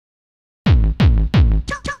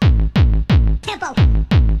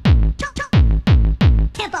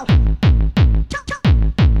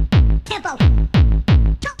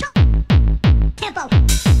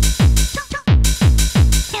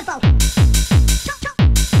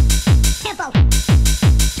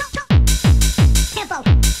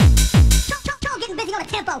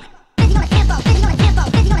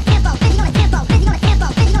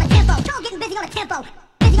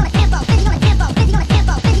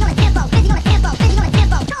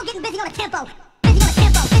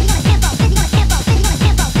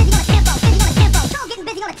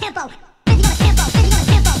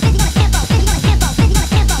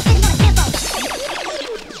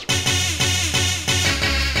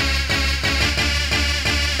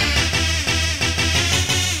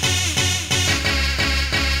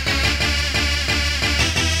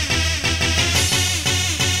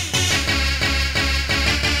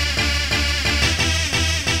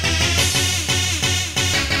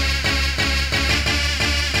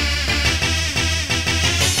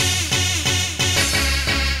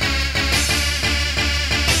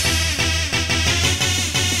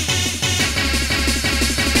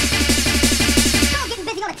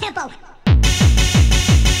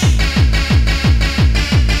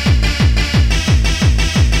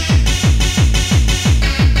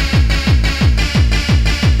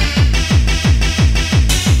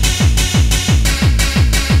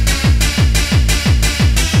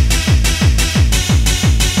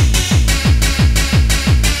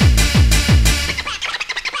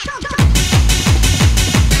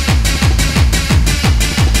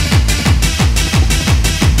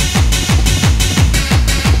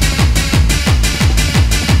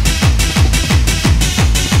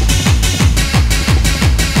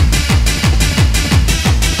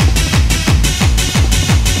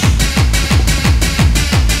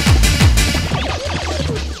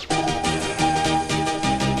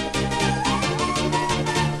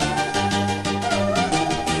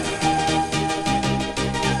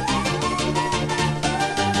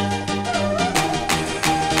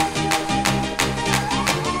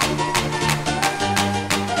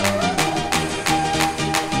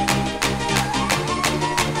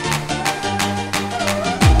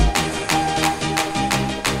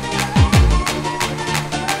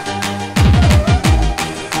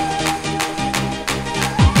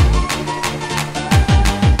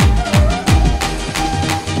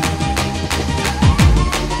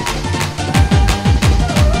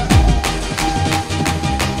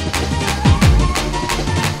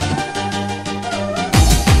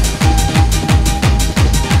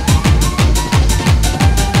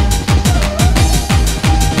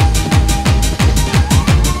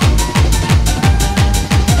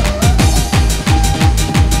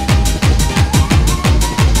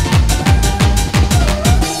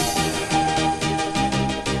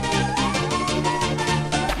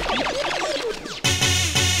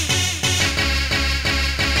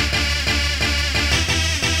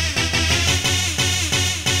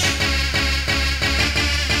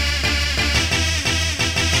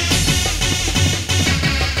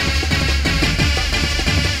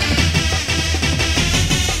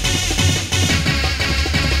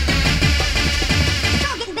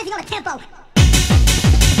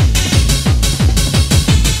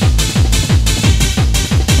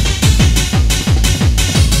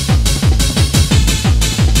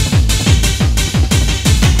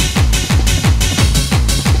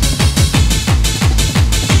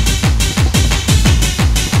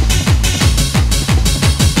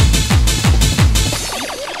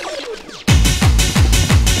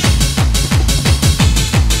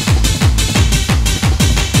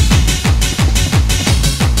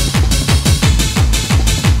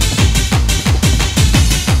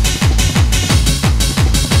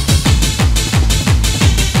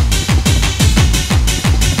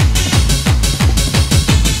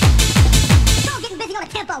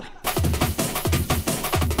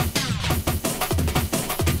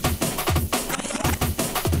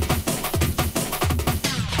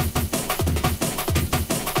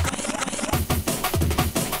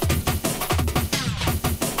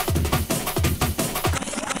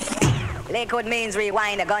Liquid means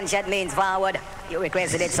rewind, a gunshot means forward. You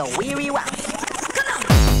requested it, so we rewind.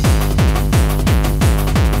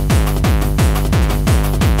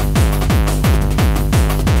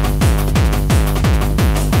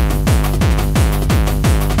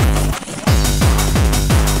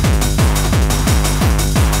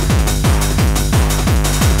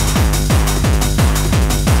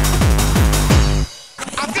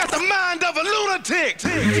 I've got the mind of a lunatic.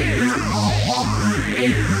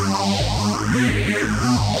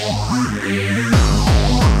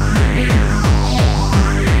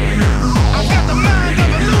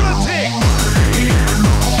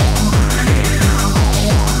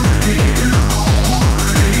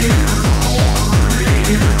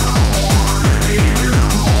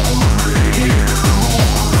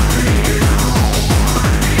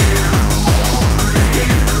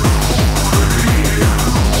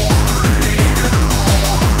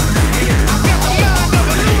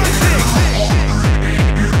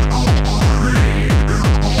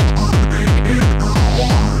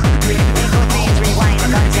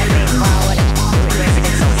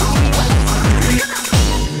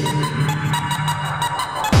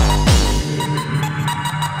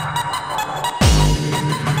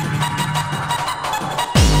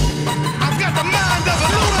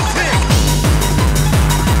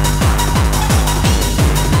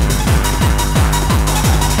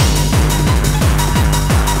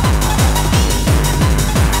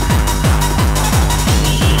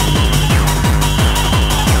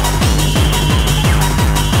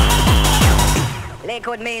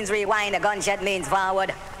 Liquid means rewind, a gunshot means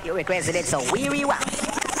forward. You requested it, so we rewind.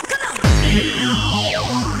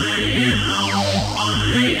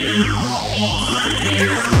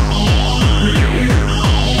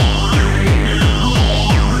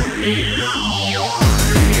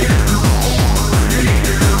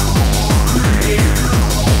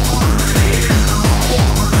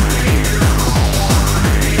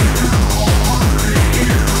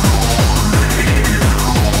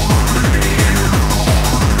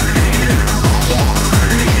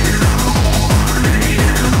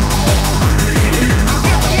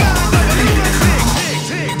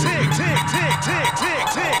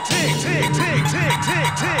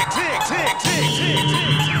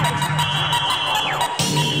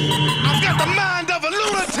 I've got the mind of a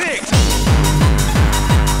lunatic.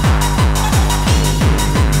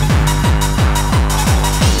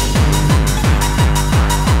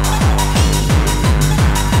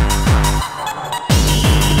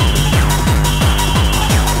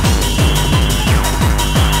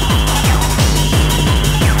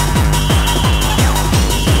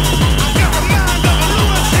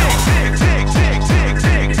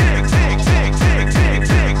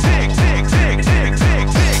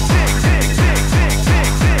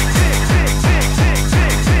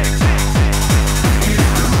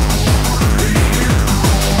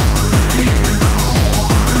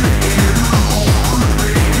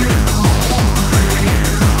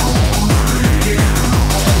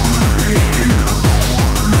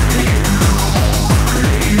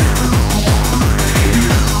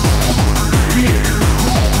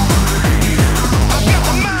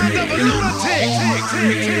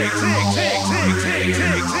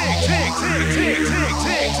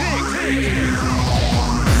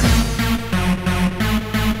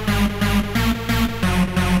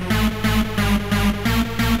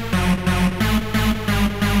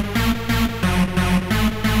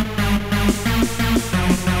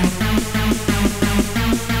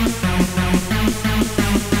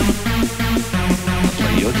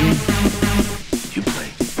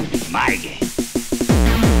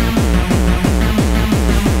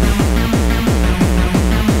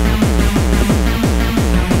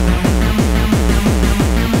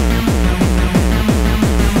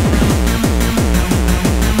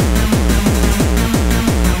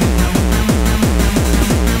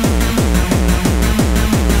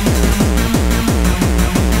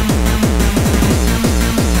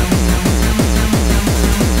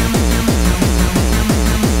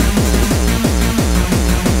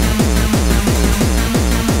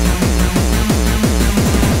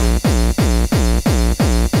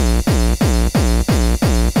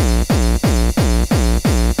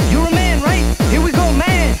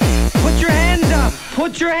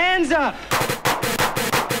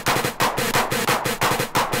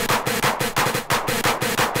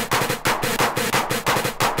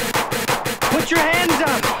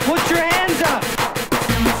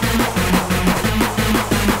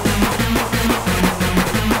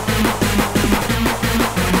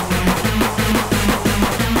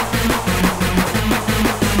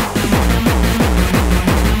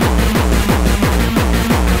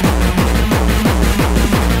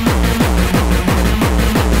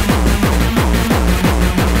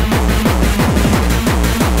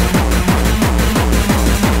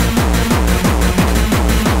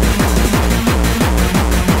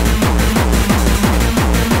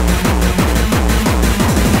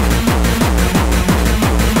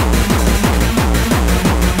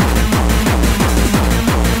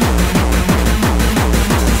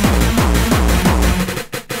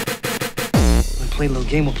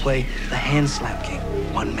 game will play the hand slap game.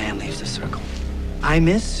 One man leaves the circle. I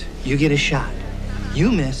miss, you get a shot.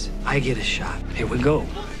 You miss, I get a shot. Here we go,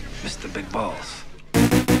 Mr. Big Balls.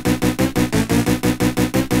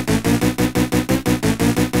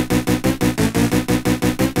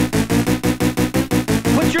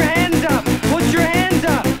 Put your hands up! Put your hands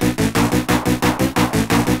up!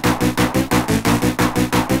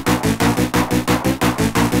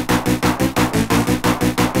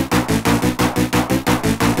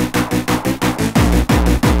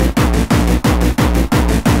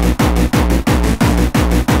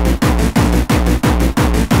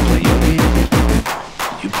 Play your game.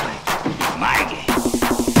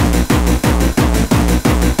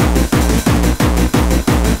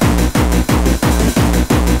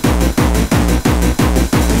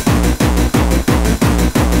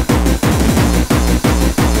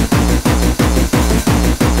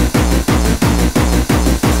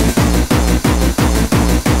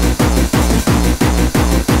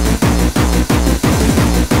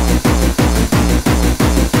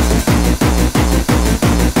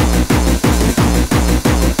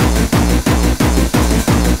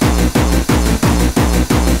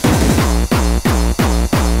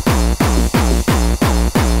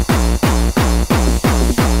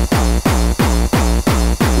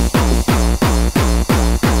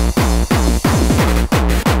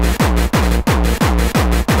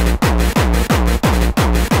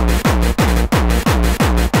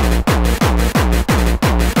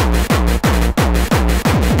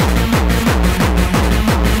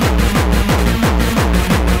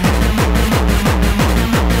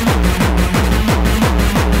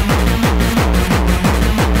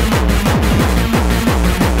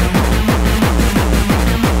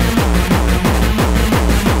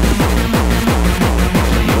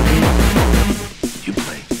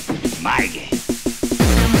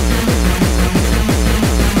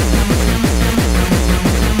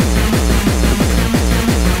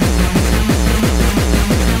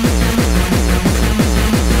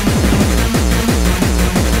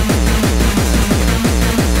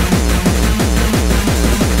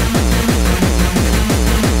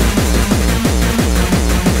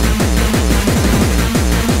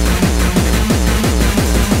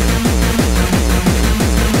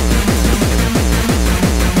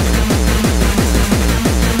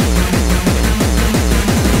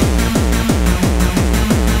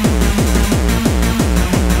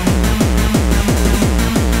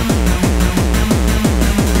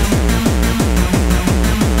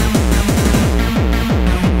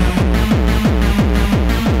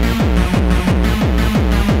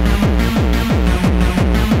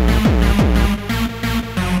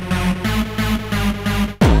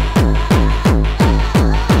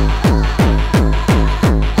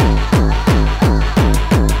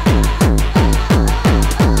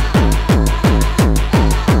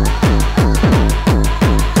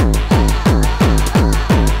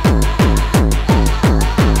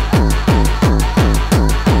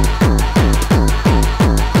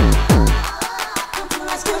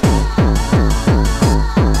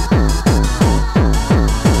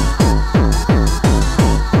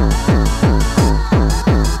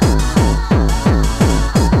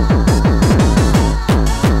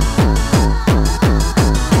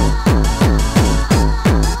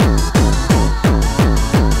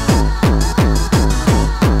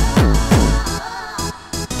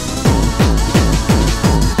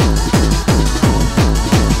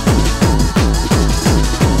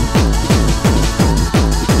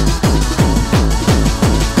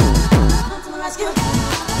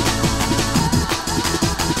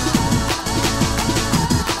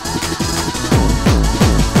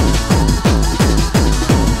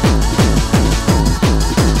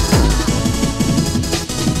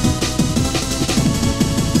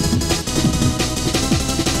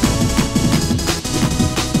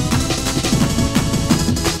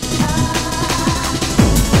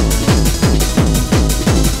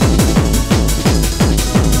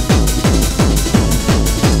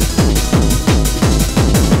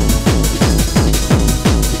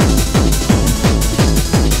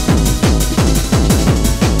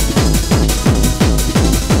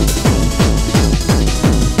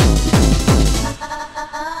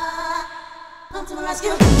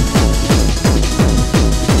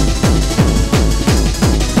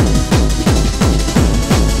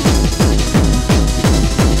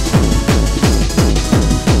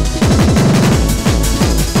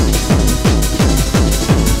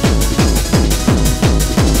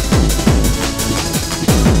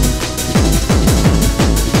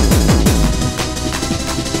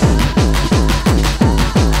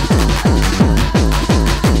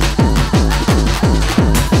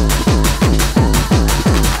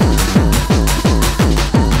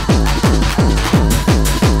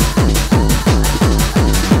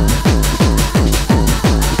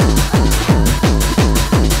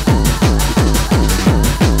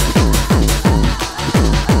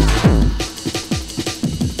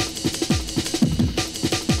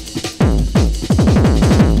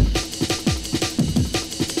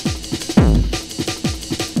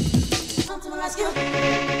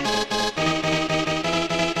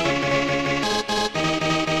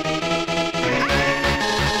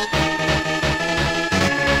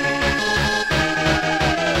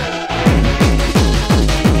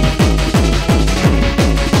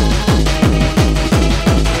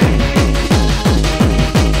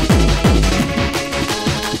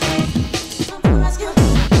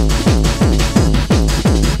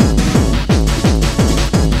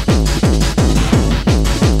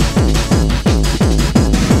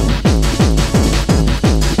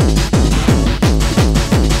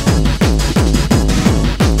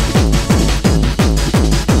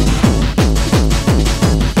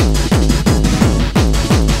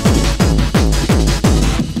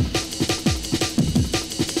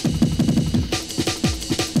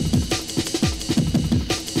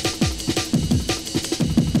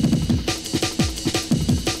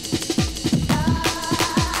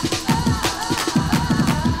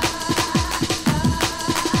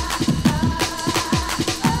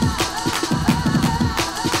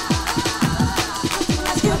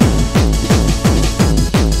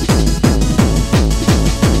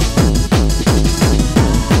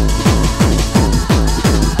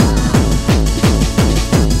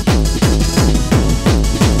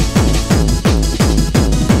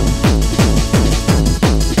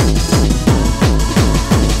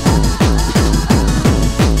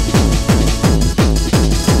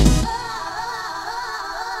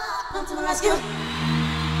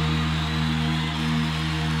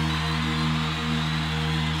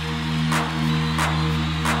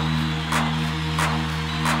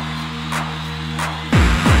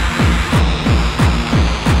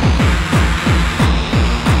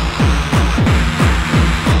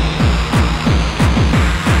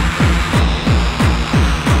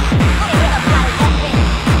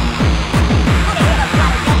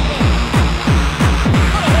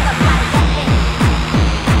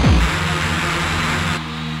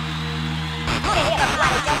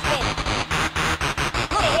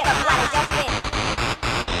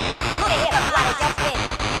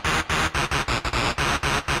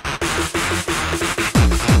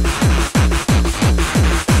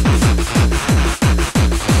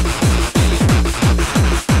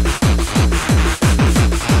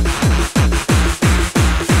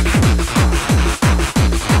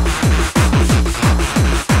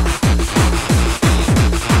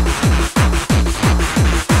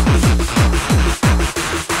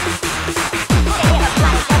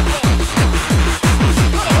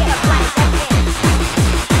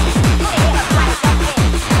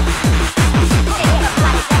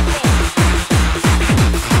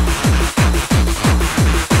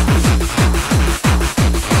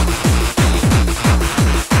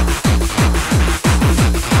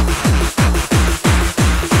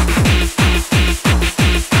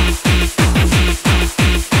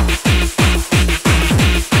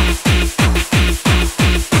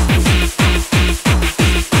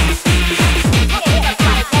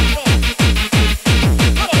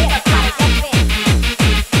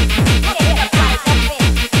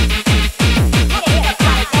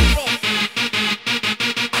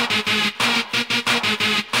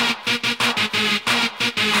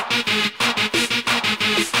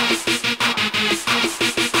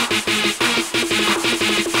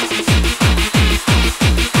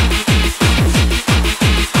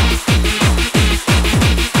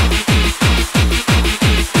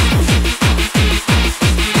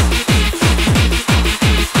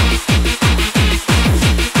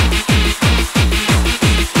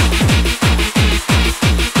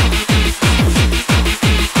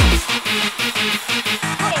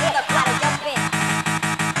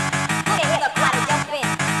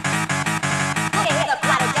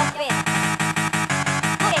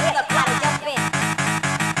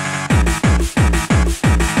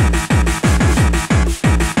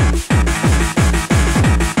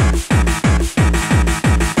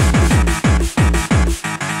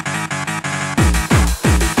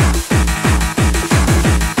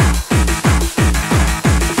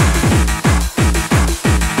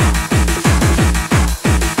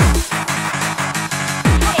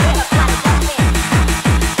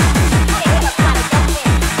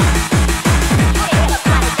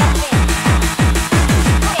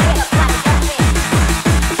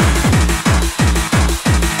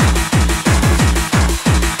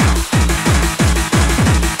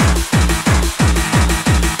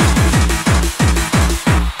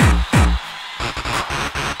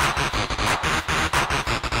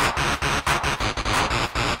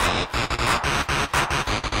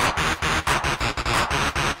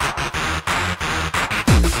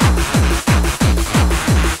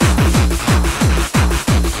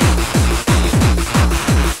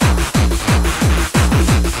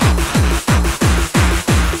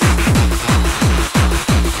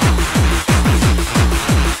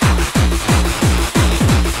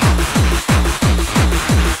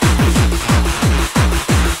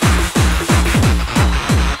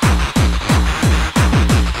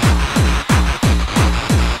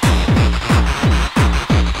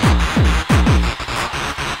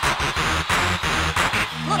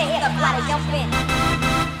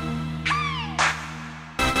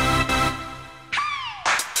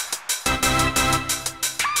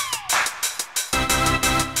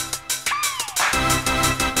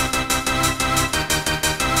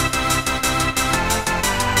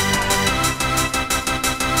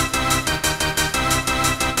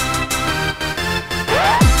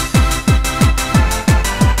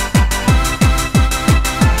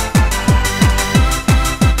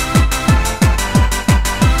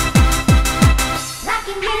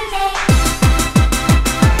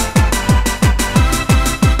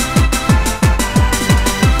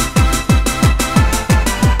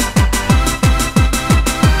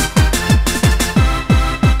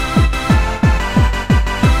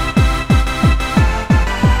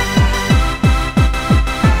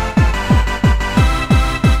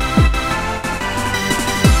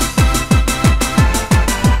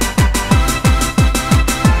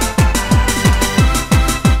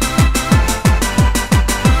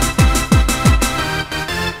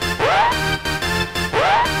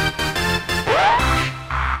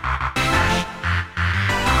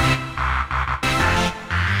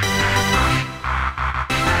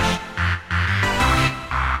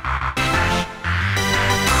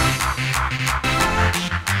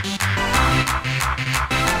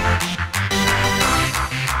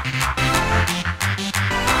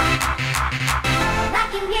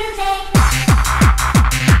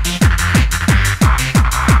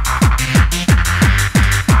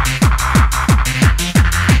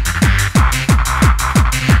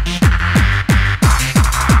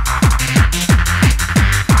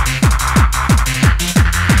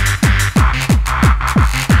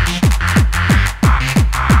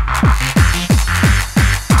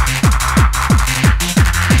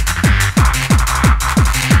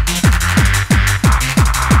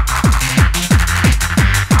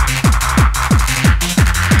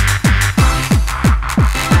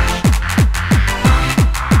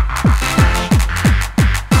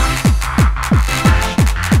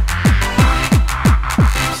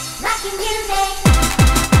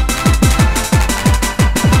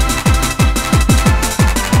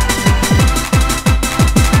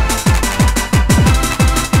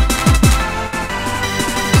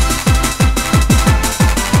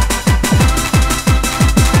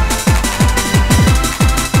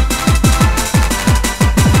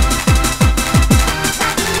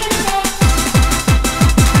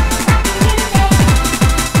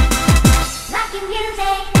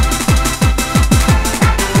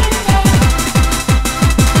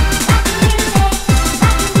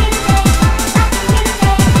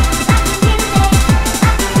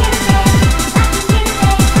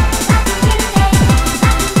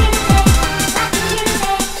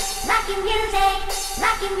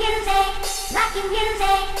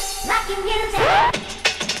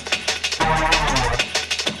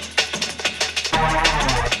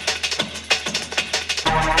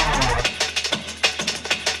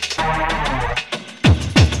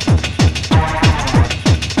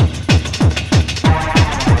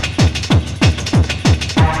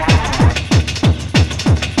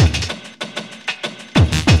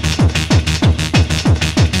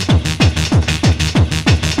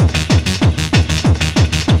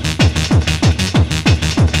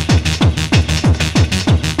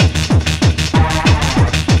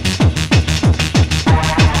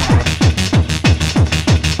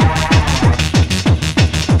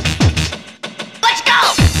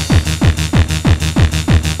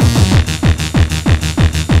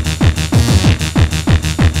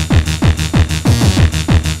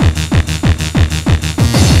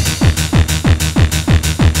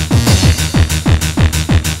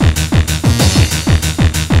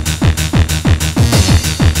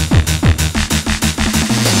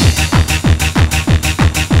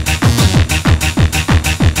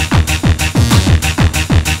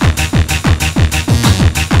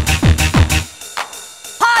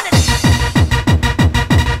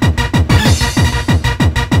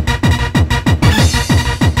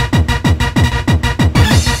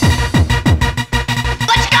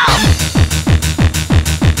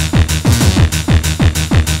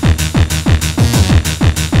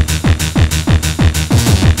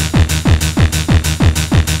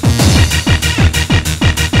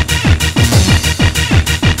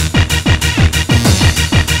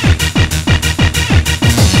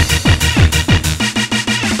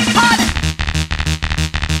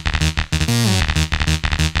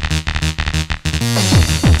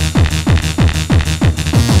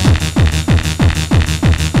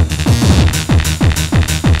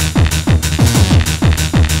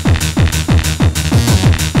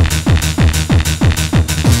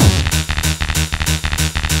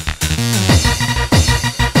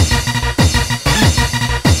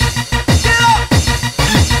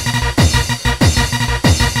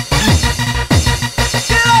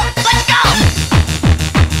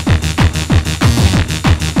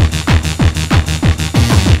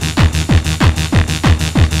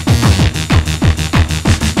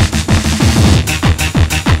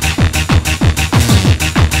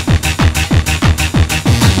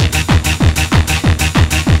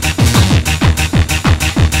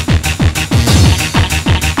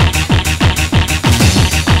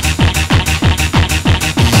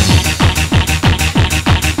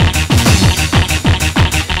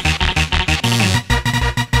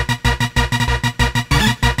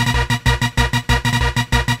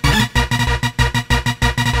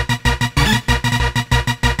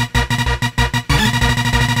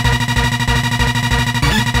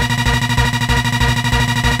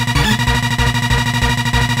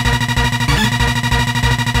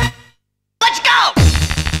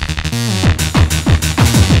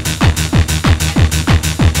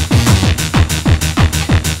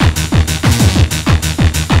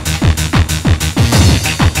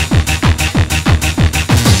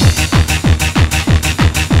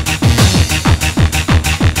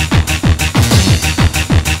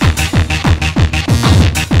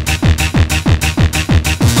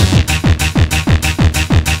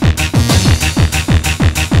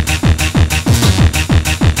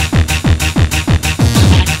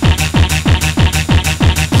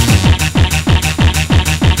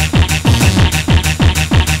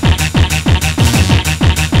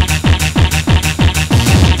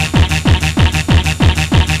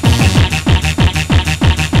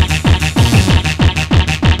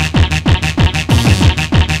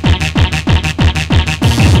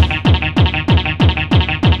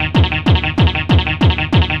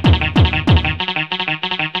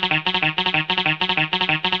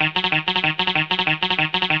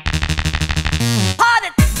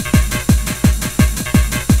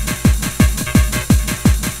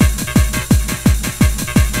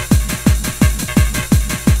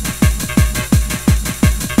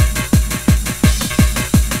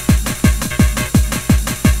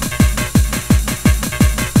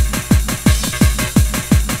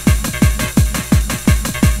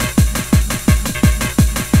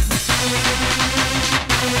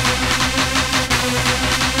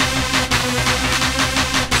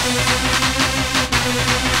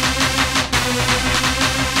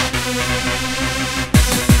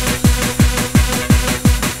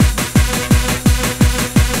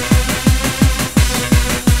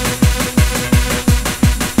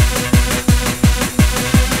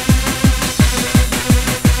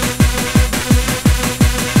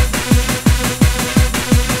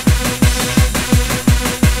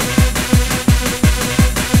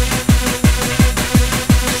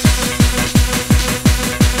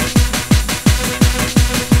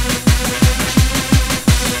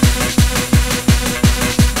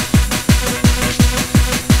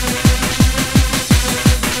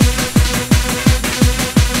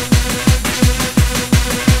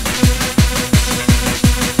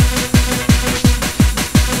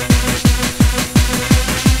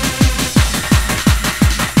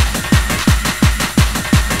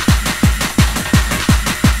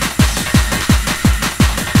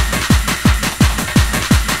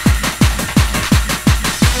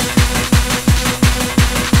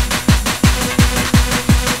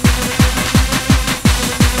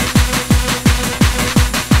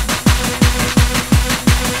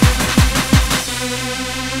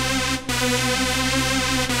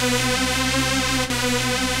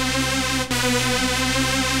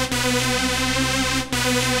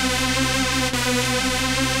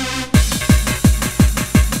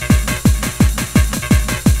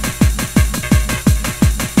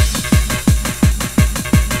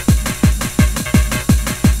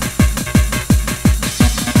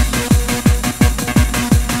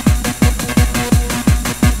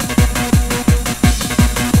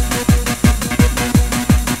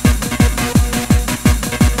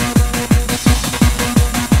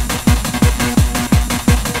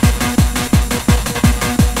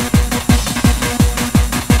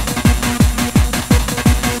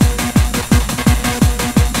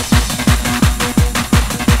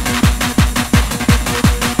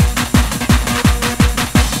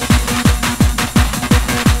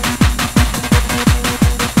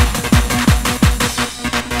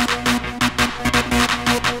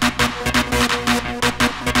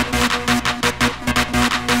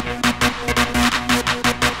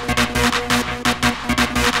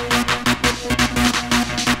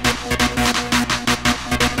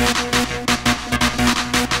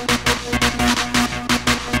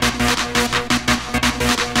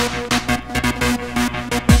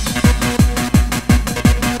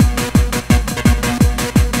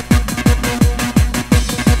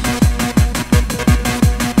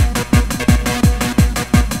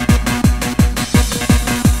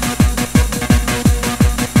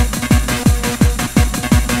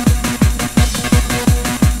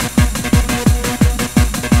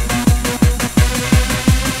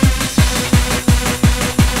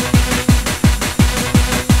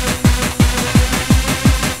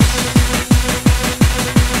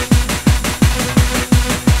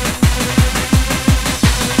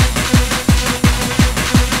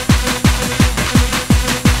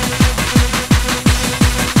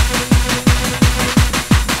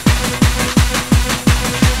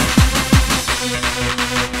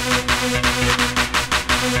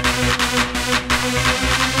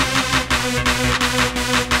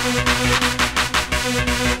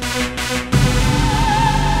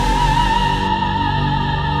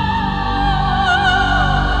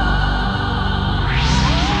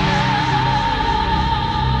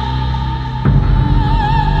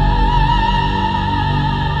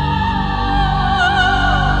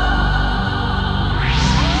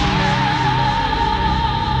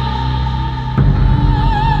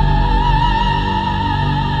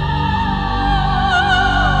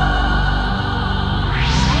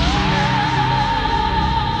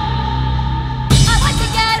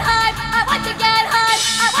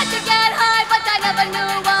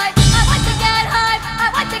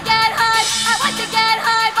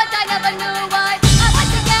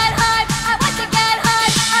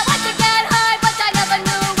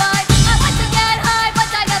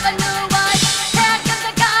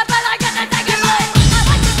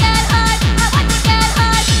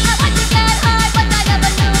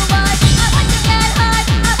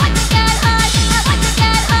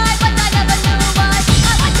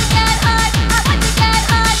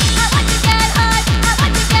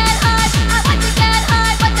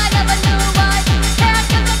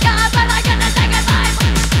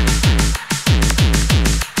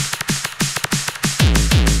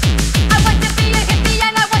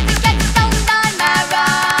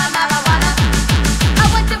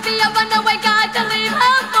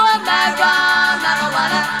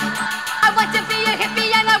 I want to be a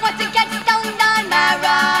hippie and I want to get stoned on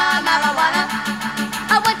marijuana.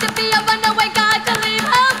 I want to be a runaway guy to leave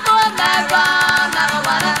home for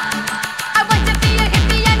marijuana. I want to be a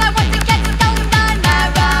hippie and I want to get stoned on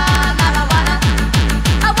marijuana.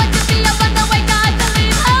 I want to be a runaway guy to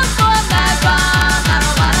leave home for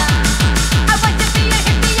marijuana. I want to be a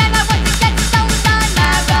hippie and I want to get stoned on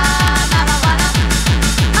marijuana.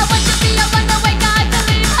 I want to be a runaway guy to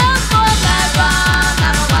leave home for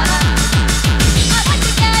marijuana. I want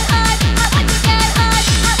to get high, I want to get high,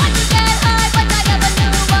 I want to get high, but I never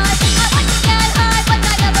knew why. I want to get high, but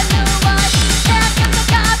I never knew why. Here comes the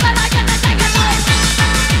car, but I gotta take it home.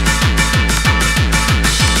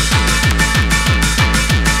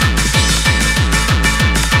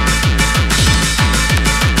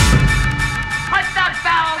 Put the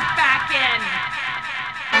bells back in.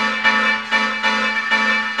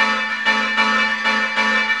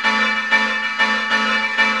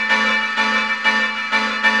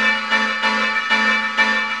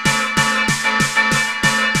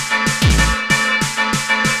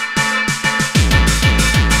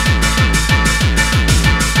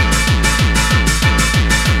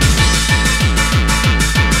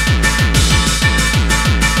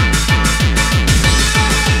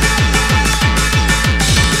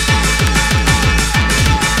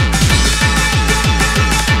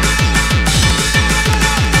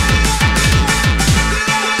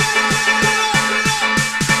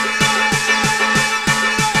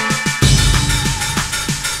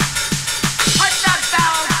 Put the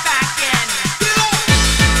bells back in.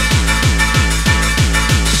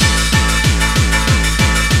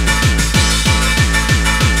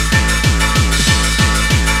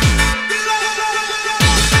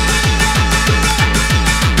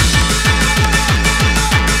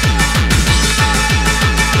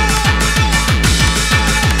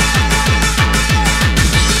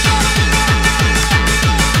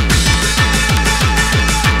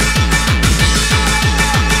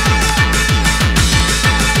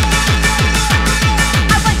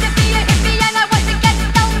 I want to be a hippie and I want to get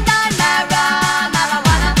stoned on marijuana.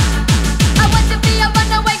 I want to be a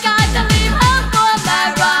runaway guy to leave home for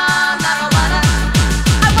marijuana.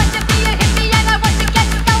 I want to be a hippie and I want to get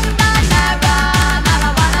stoned on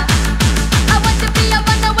marijuana. I want to be a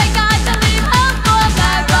runaway guy to leave home for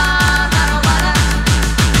marijuana.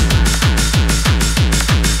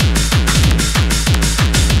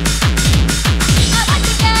 I want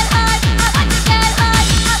to get high, I want to get high,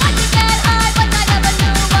 I want to get high, but I never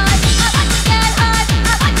knew why. I want to get high,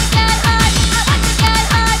 I want to get high, I want to get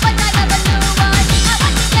high, but I never knew why. I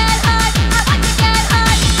want to get high, I want to get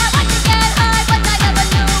high, I want to get high, but I never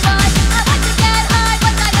knew why. I want to get high,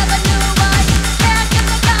 but I never knew why. Here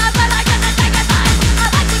comes the car, but I gotta take it home. I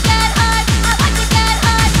want to get high, I want to get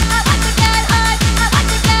high, I want to get high, I want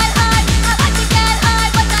to get high, I want to get high,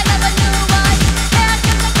 but I never knew why. Here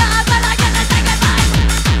comes the car, but I gotta take it home.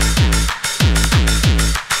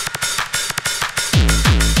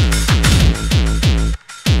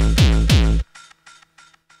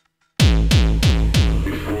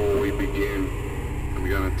 Before we begin, I'm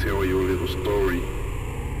gonna tell you a little story.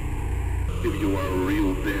 If you are a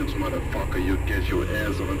real dance motherfucker, you get your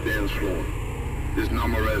ass on the dance floor. This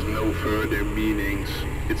number has no further meanings.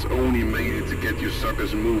 It's only made to get you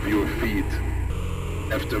suckers move your feet.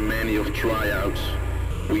 After many of tryouts,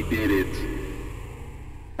 we did it.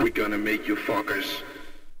 We're gonna make you fuckers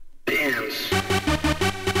dance.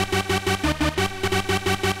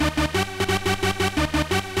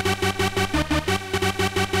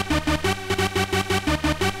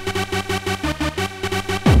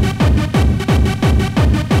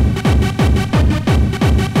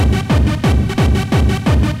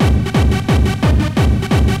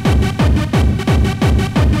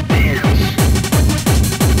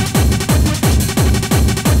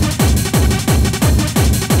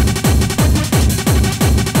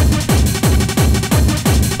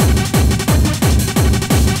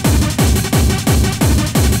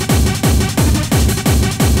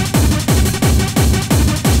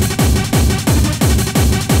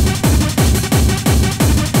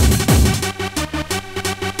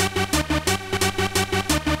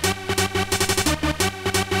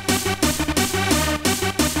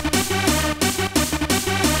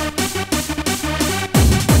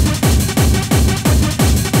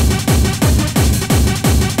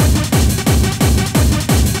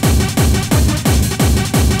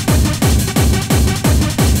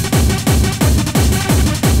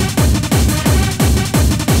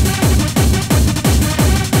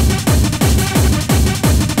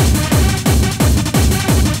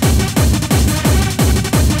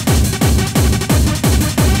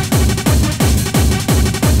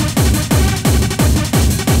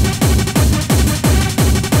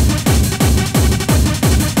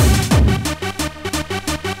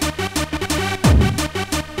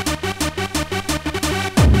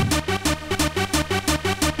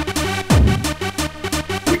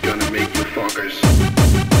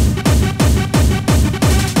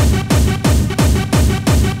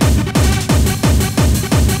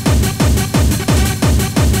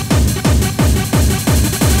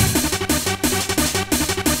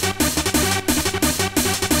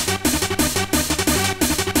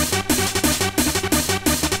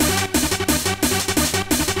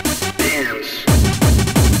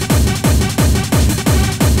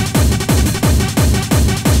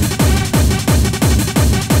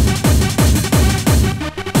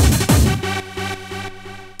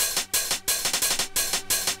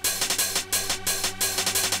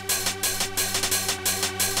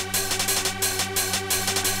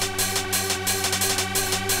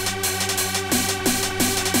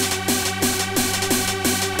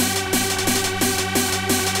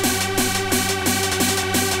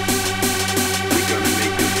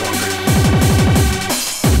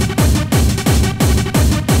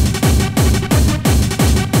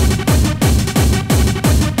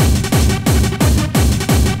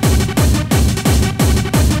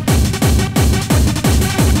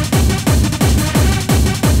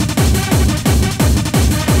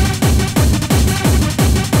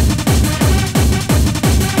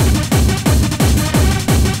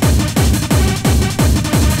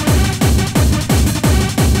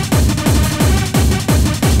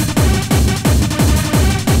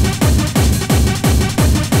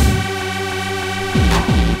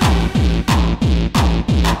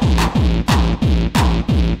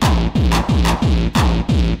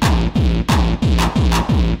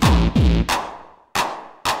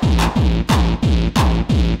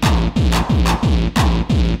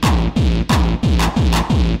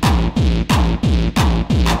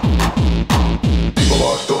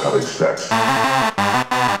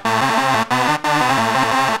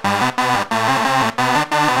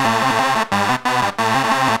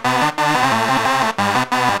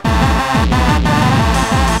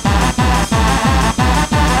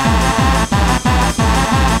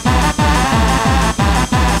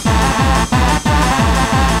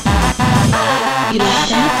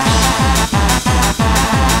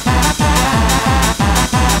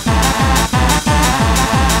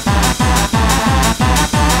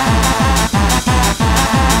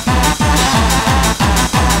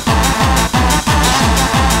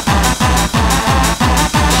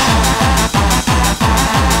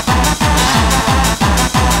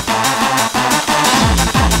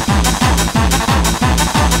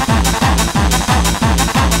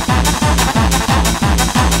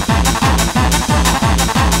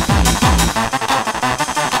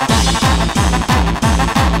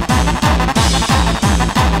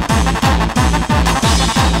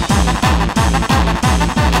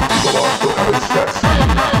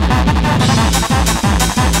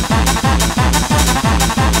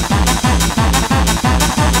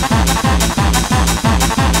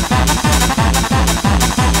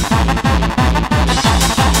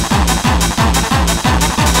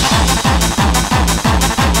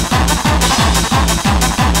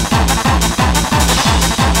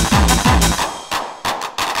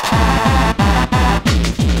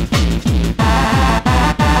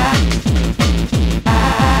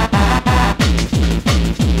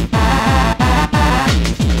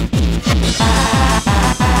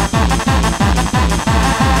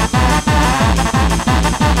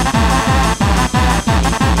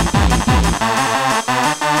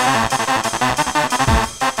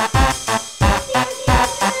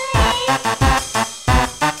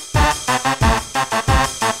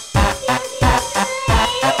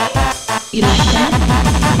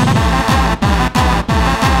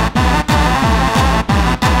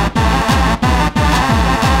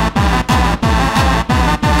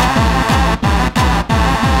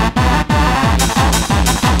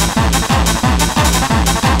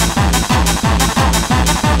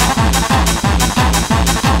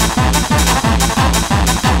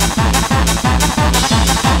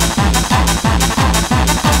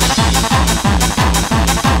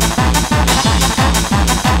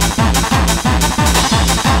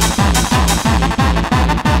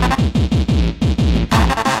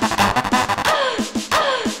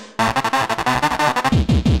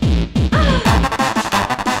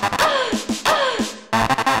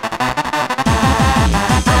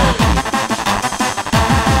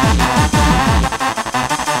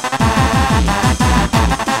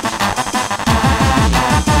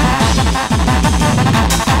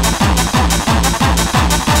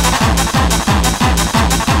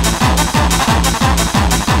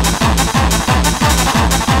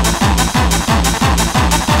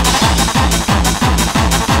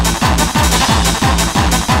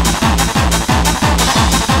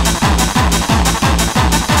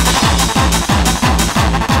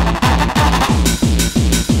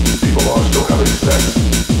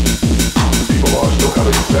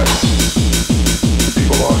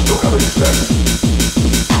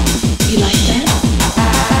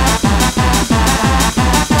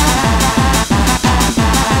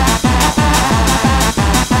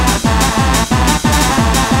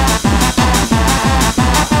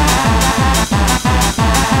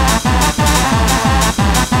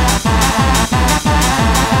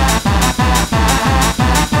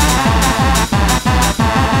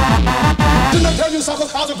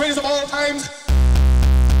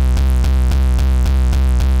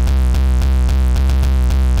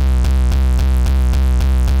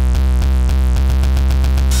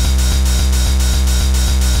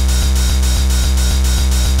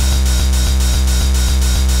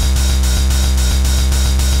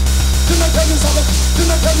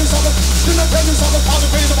 Didn't I tell you something about the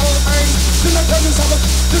praise of all times? Didn't I tell you something?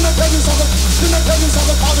 Didn't I tell you something? Didn't I tell you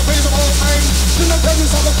something about the praise of all times? Didn't I tell you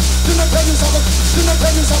something? Didn't I tell you something? Didn't I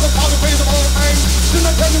tell you something about the praise of all times? Didn't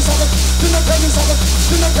I tell you something? Didn't I tell you something?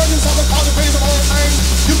 Didn't I tell you something about the praise of all times?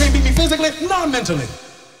 You can't beat me physically, nor mentally.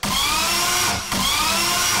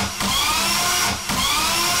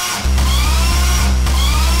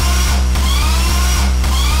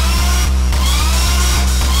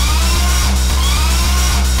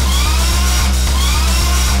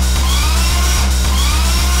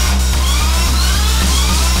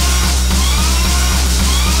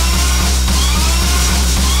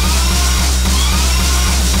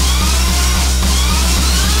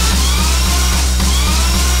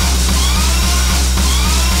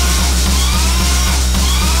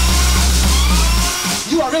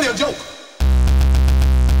 Really a joke.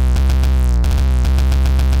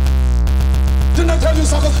 Didn't I tell you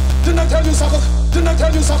something? Didn't I tell you something? Didn't I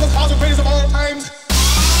tell you something about the praise of all times?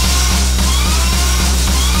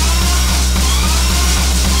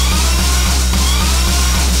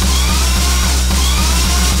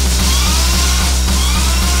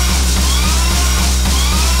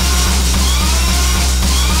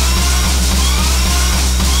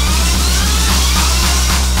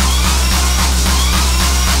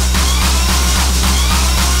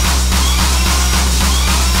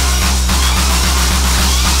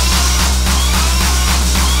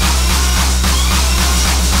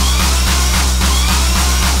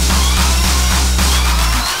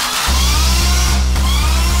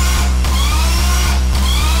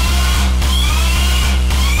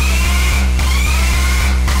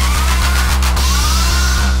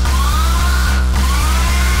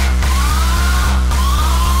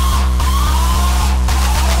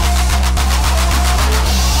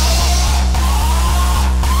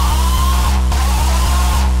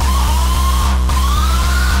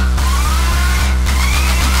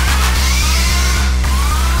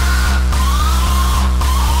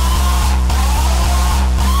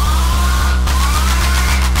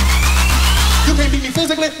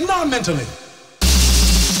 Physically, nor mentally.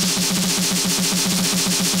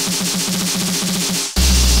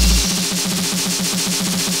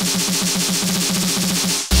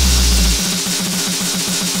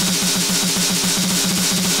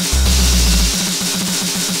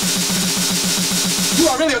 You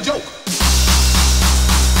are really a joke.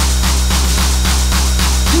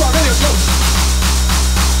 You are really a joke.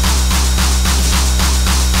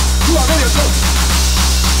 You are really a joke.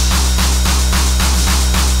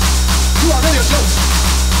 You are really a joke.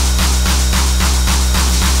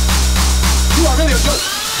 You are really a joke.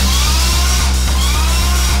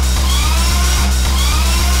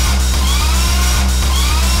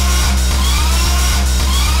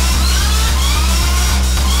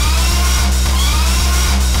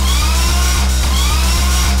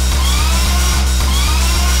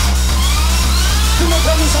 Didn't I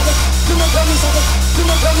tell you something? Didn't I tell you something?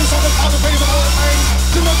 Didn't I tell you something about the praise of all times?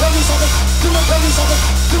 Didn't I tell you something? Didn't I tell you something?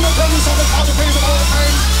 Didn't I tell you something about the praise of all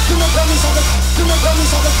times? Didn't I tell you something? Didn't I tell you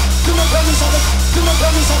something? Didn't I tell you something? Didn't I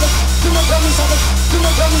tell you something? Didn't I tell you something? Didn't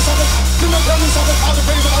I tell you something? Didn't I tell you something about the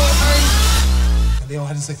praise of all times? And they all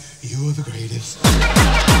had to say, "You're the greatest."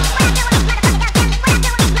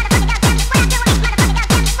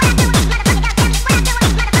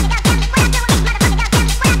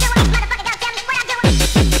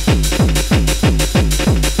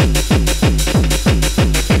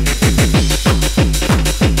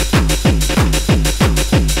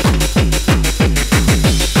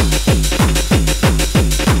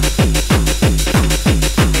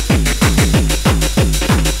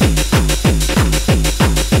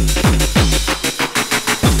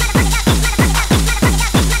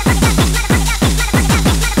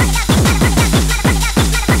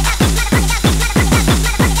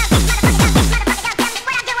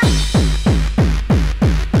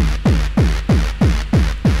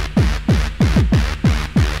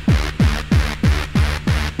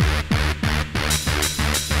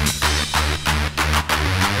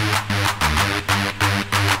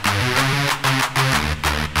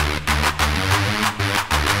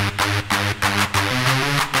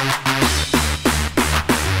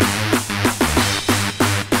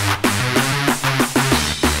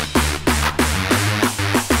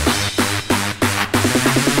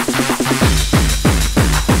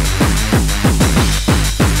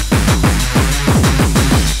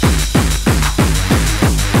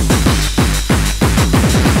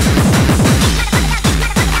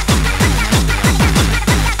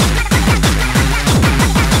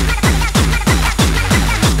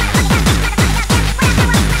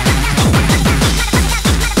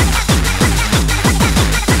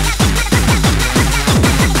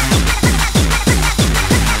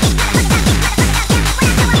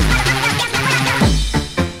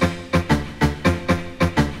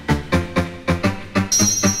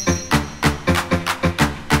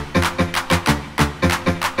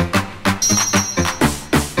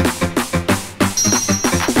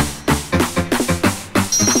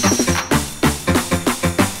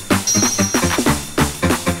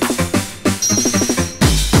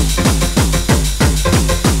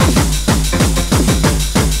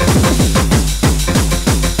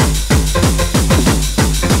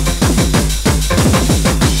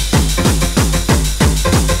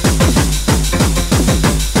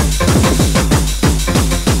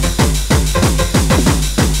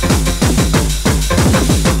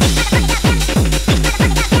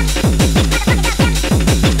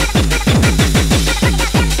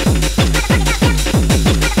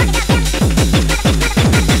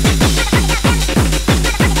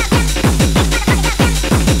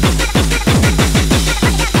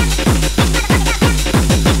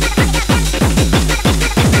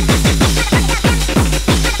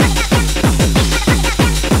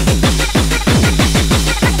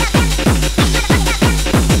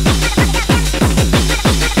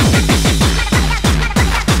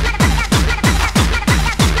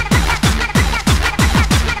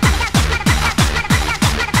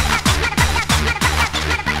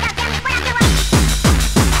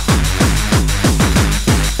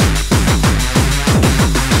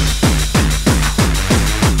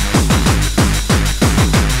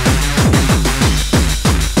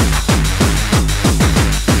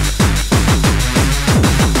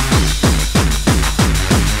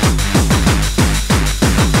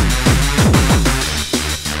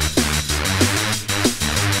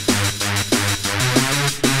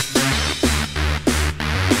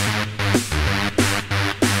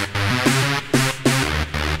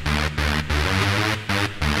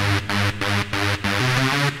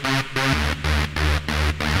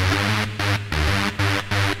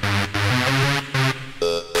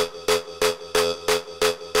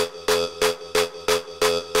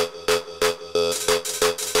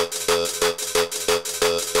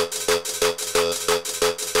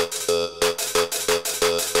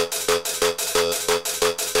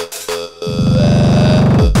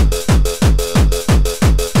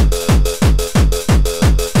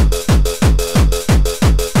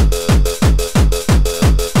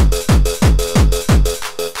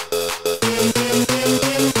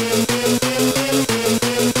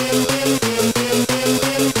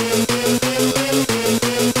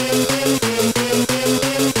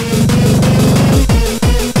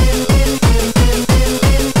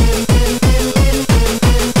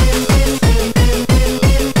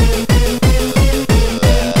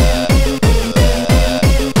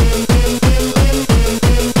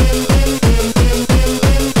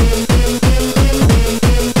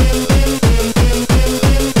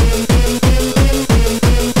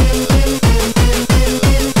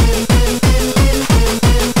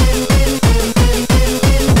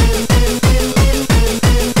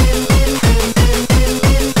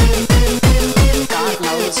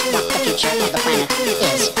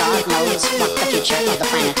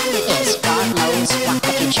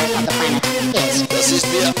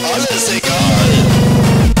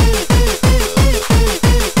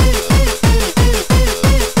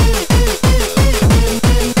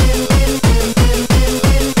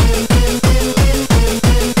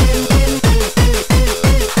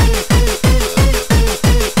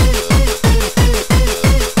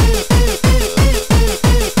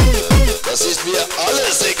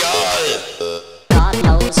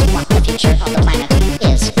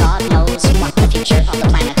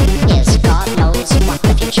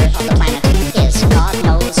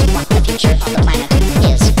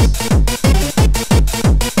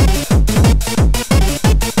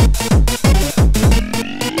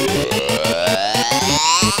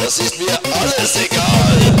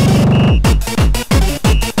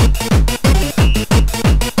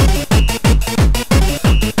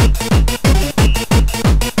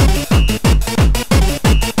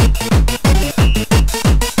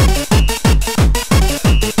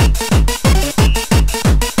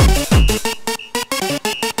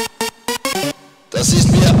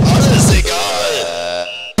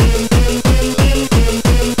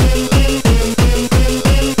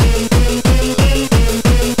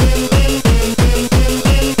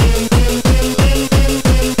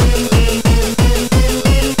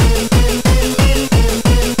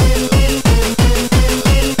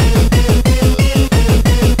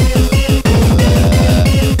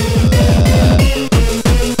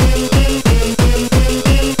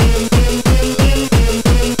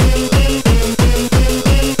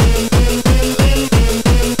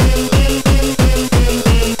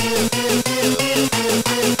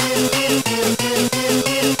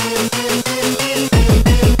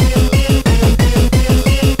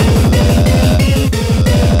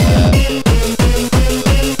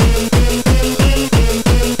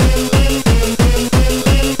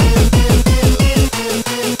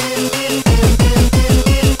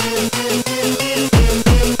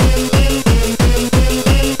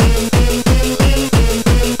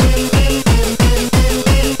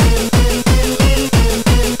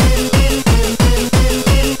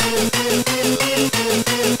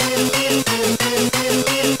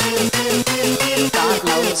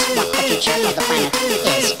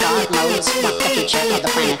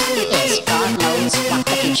 is. God knows what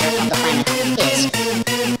the future of the planet is.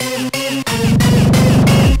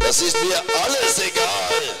 Das ist mir alles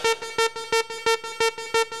egal.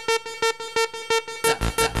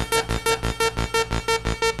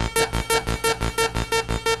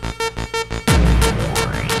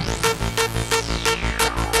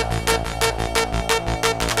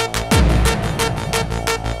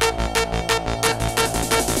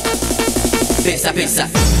 Pessa, pessa.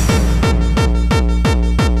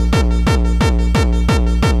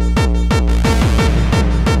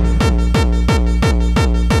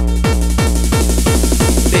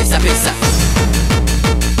 Pessa, pessa.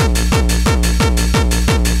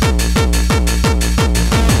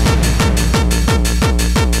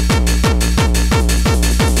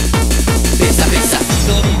 Pessa, pessa.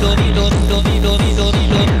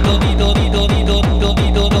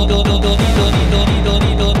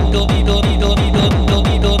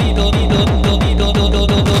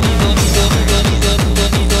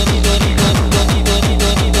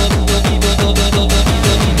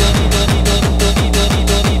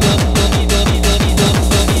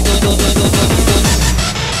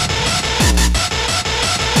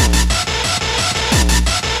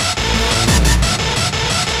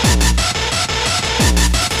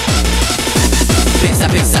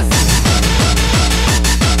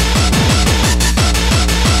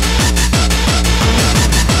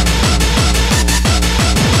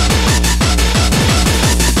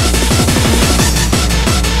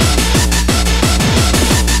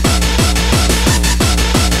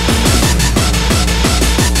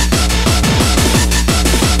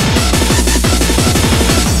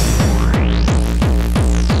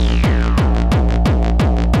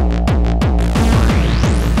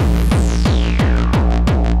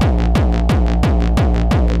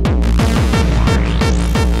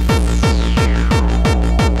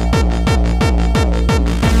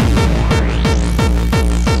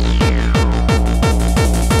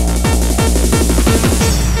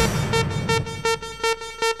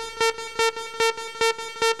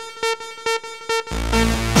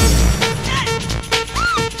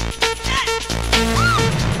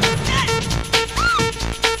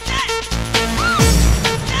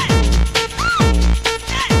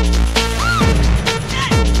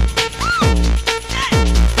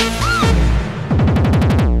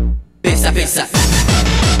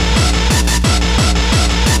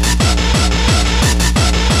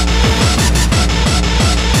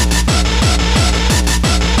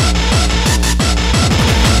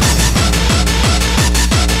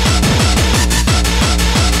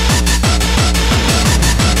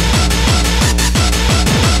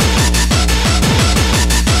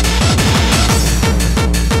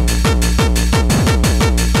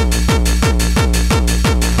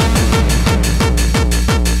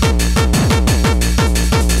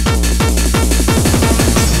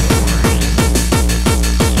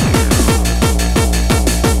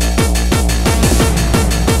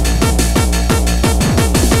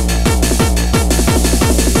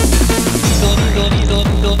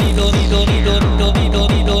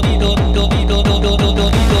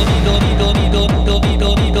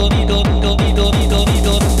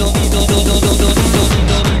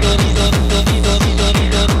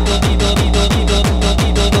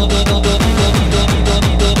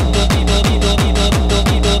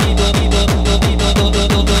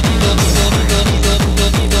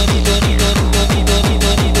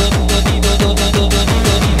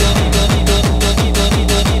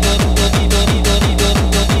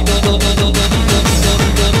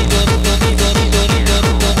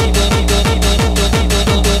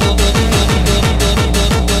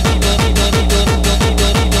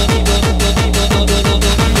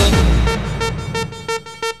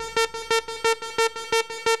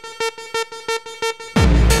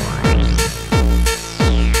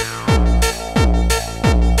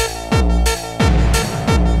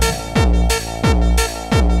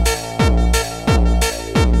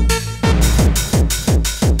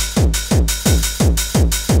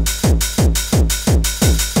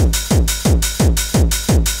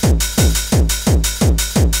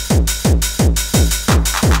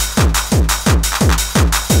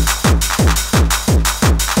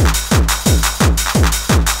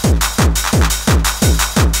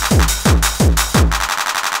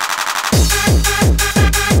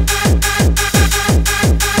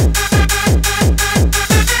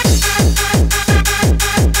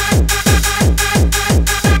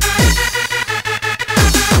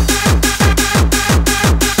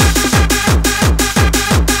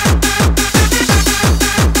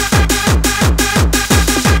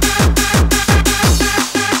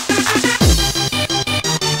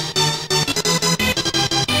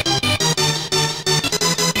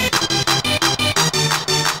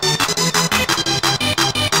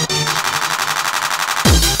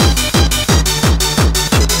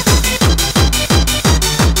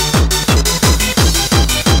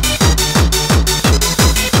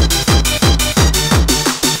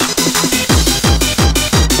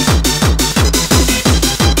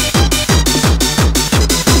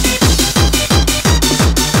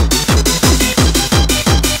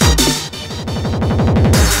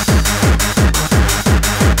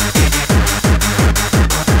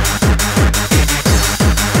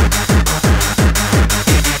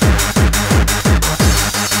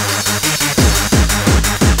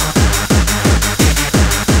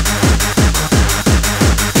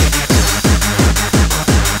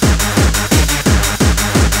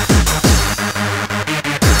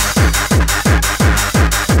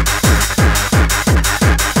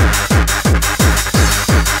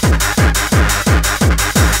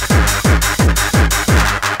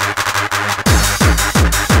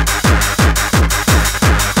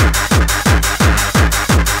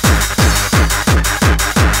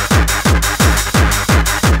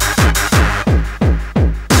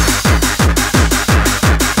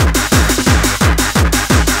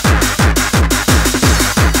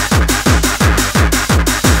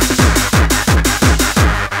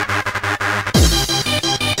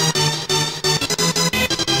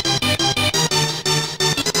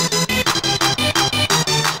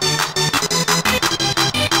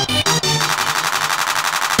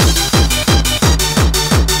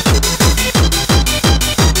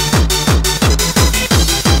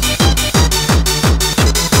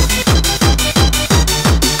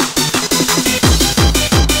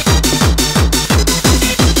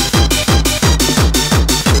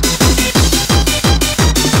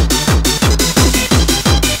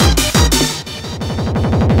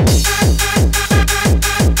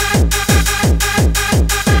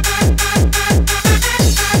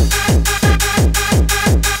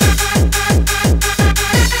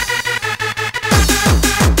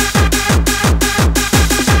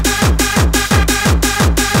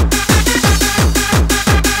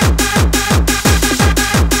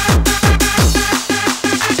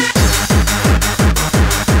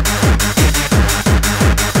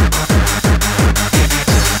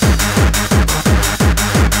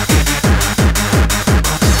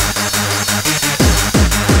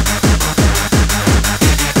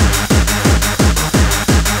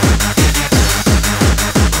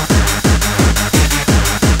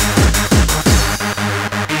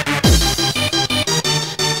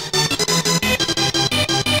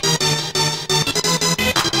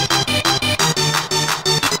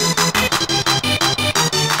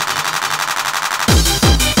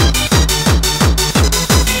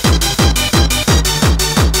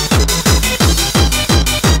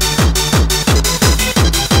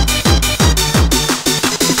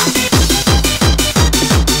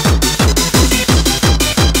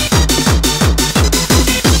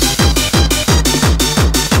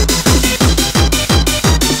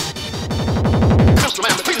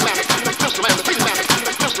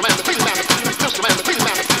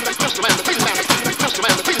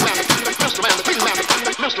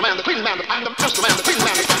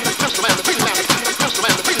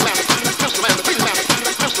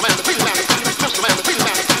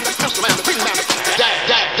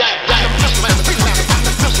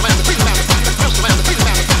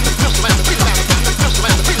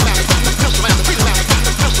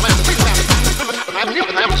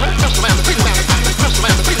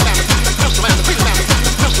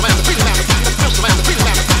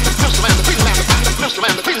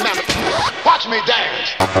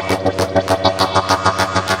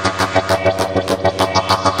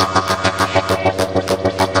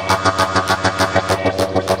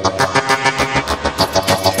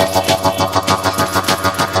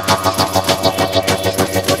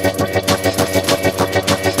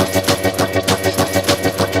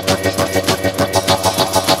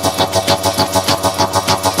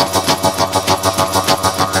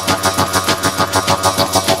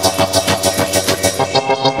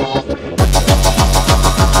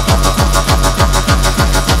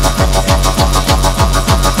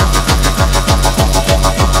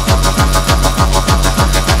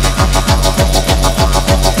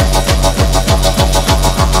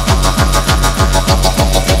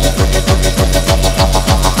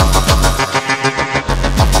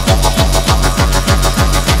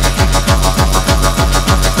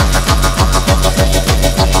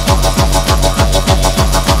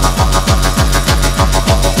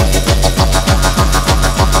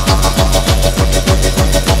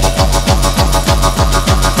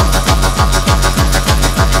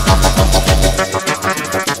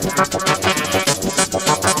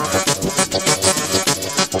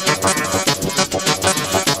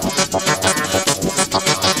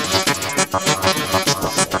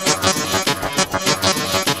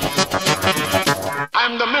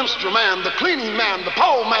 I'm the minstrel man, the cleaning man, the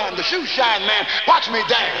pole man, the shoe shine man. Watch me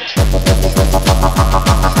dance.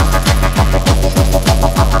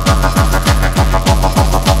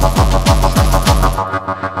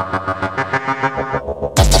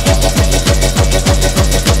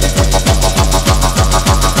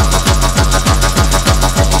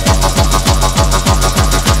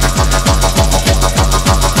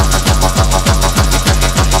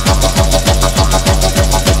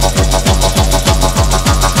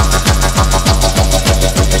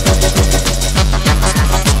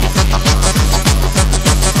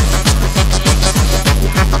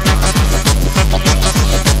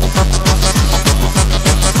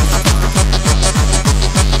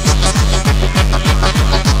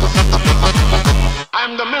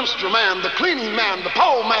 Man, the cleaning man, the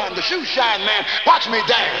pole man, the shoe shine man. Watch me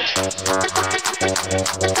dance.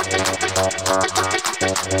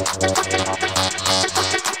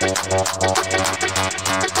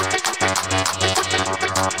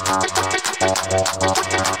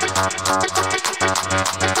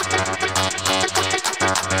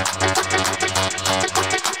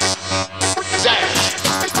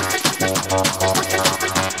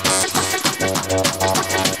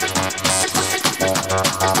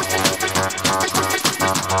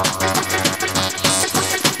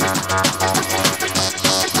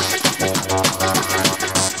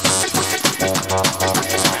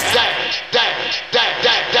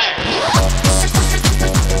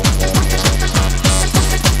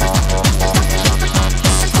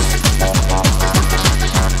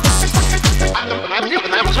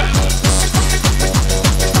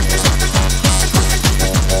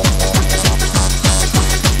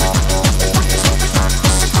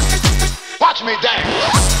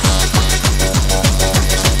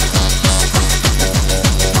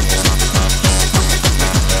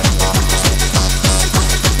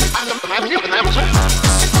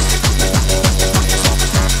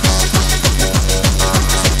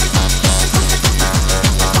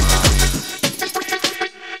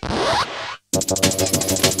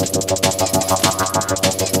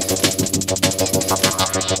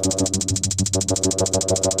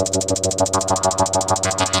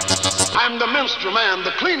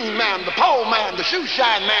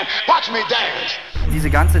 Diese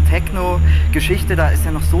ganze Techno-Geschichte, da ist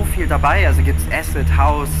ja noch so viel dabei. Also gibt's Acid,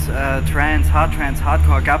 House, Trance,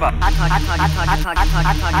 Hardcore, Gabba.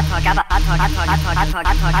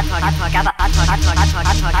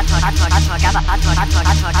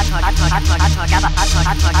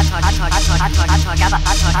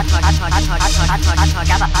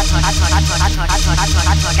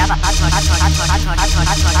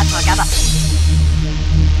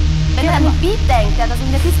 Wenn ihr an den Beat denkt, ja, das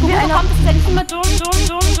in der Disco kommt, das ist eigentlich immer dumm.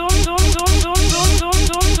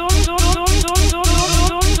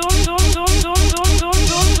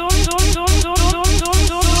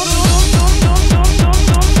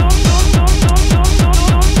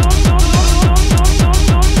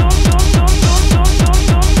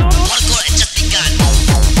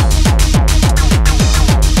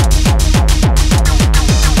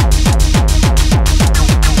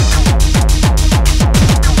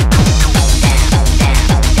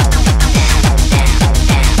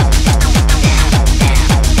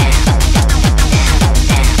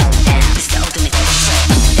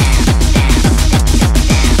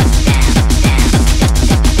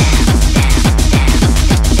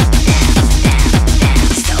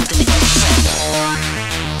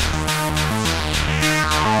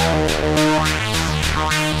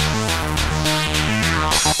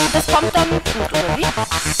 Das kommt dann gut, oder wie?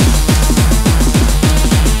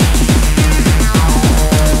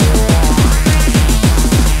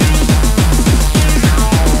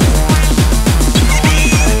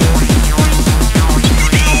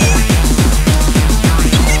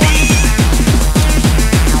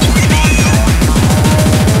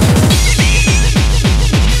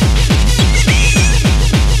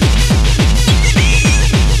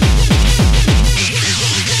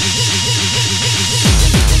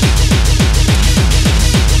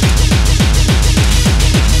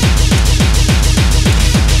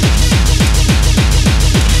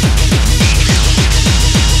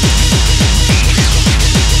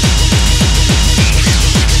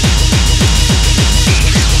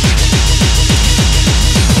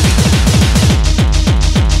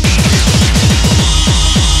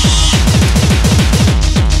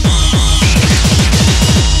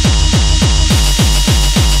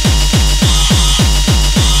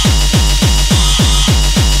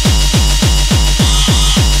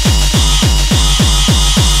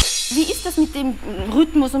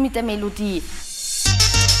 Rhythmus und mit der Melodie.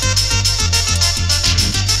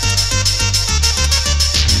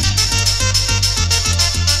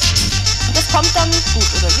 dann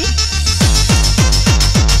gut, oder wie?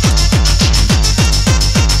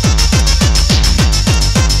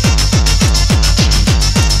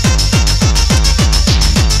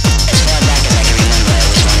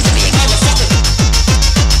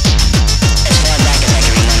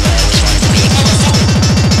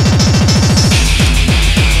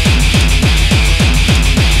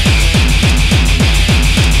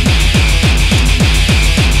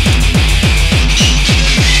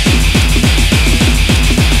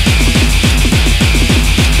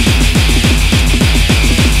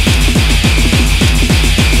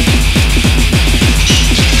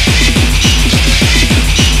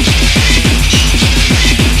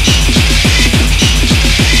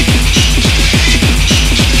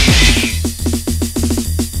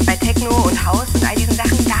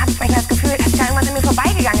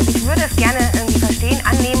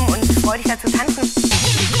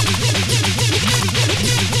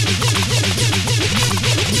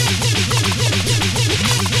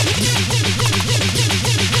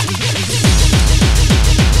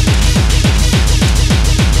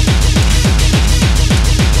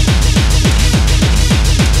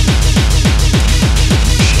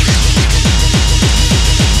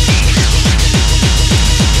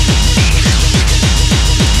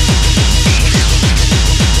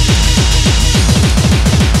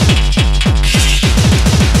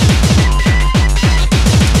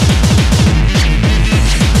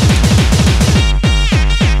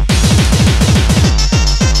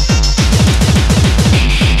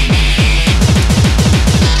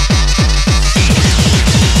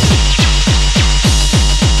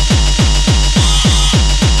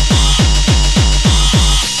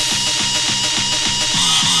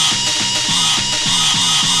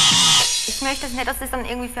 Dass das dann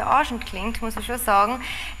irgendwie verarschend klingt, muss ich schon sagen.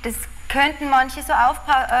 Das könnten manche so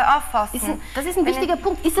auffassen. Das ist ein wichtiger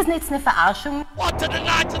Punkt. Ist das jetzt eine Verarschung? One to the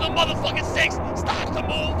nine to the motherfucking six. Start to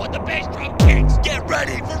move when the bass drum kicks. Get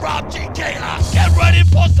ready for Rob G. Chaos. Get ready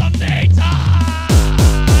for some Natas.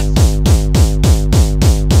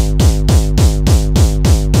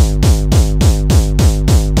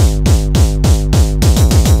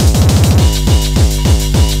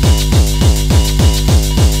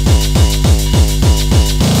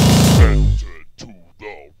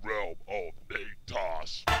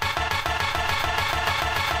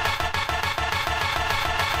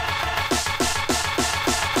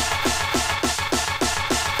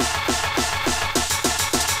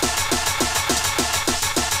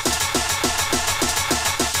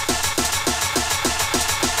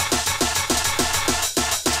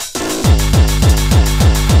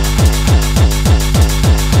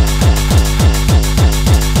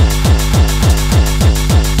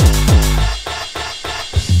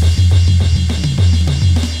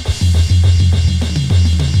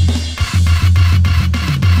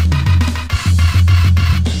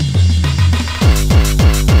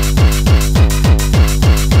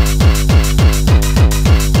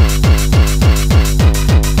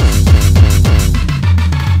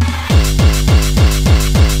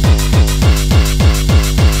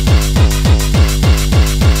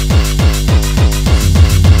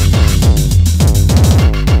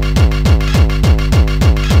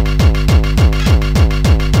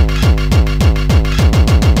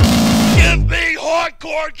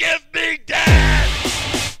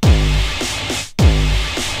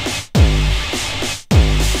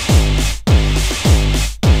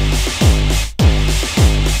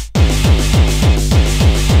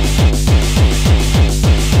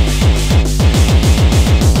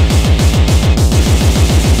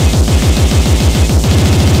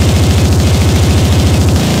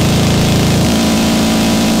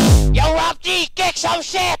 some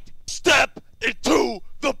shit! Step into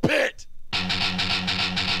the pit!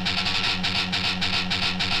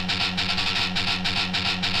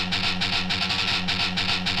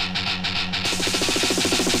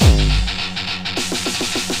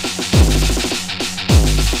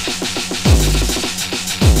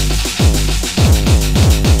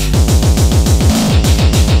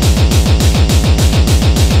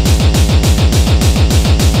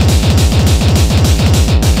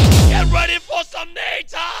 Get ready for some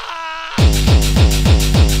Natas!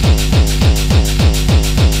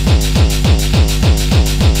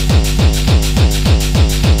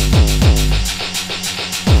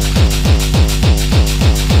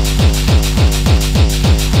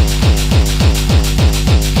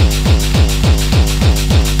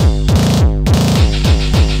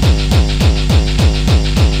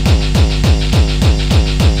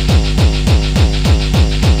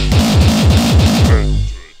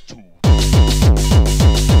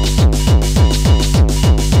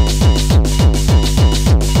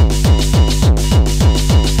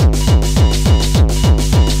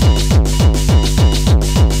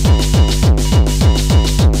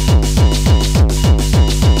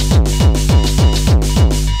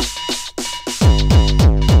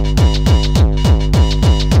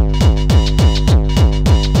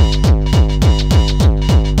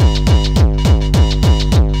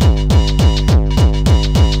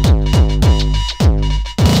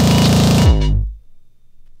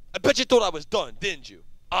 bet you thought I was done, didn't you?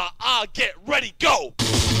 Get ready, go!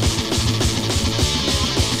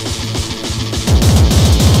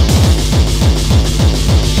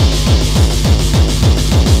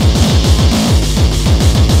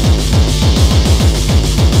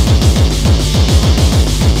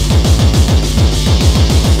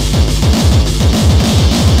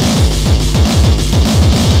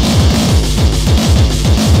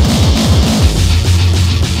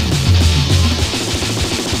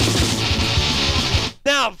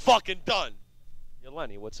 Now I'm fucking done. Yo,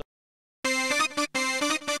 Lenny, what's up?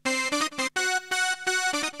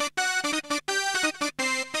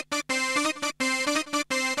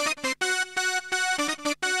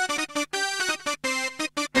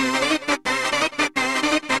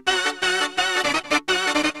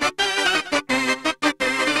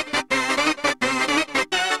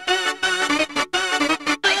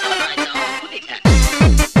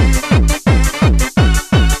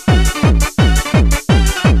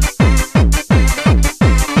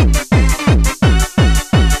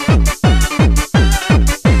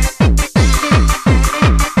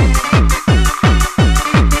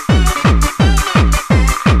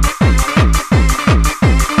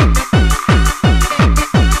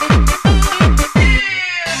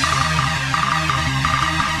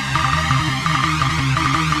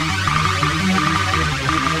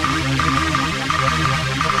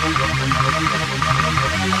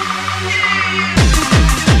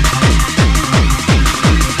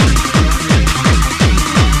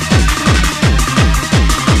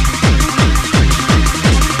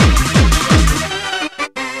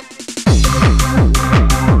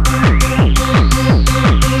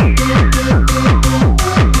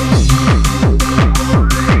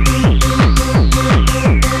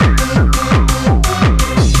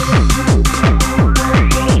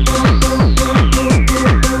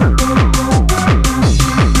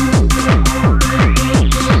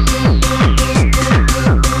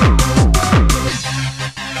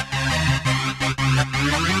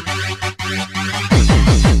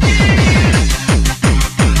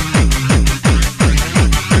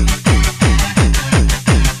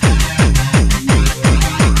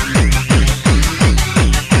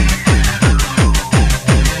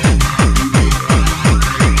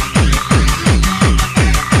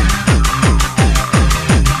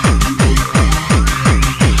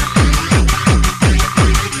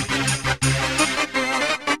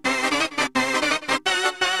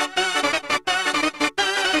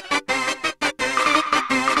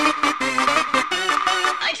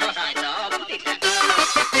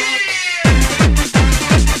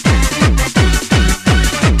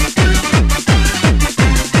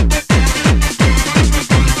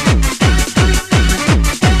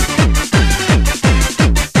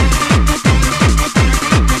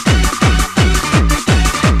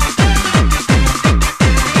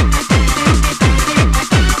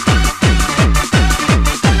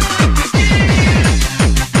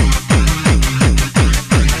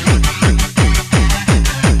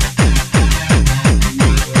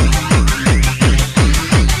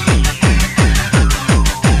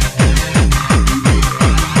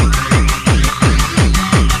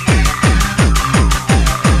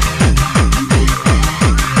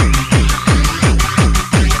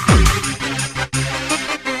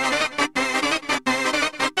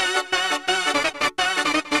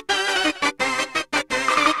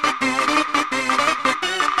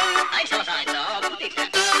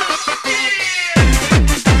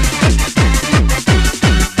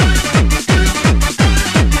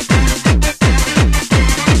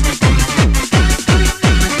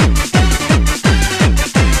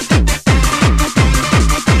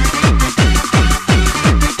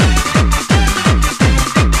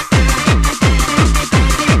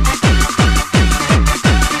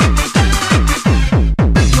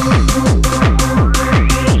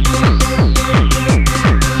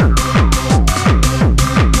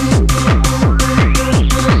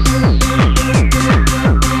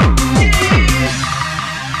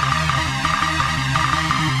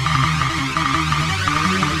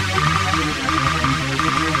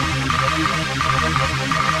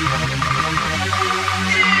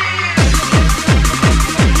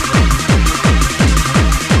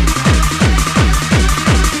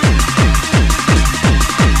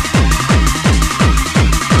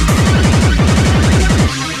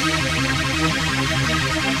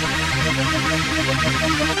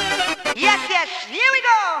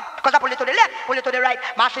 cause I pull it to the left, pull it to the right.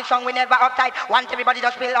 Massive song, we never uptight. Want everybody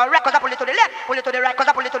just feel alright, cause I pull it to the left, pull it to the right, cause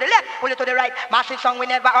I pull it to the left, pull it to the right. Massive song, we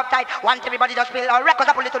never uptight. Want everybody just feel alright, cause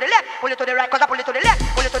I pull it to the left, pull it to the right, cause I pull it to the left,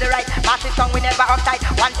 pull it to the right. Massive song, we never uptight.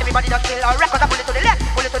 Want everybody just feel alright, cause I pull it to the left,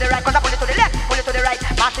 pull it to the right, cause I pull it to the left, pull it to the right.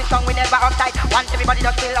 Massive song, we never uptight. Want everybody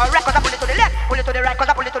just feel alright, cause I pull it to the left, pull it to the right, cause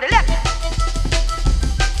I pull it to the left.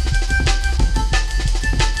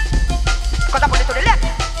 Cause I pull it to the left.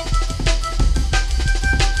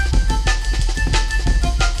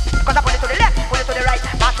 Cause I pull it to the left, pull it to the right.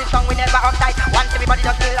 Massive song, we never uptight. Want everybody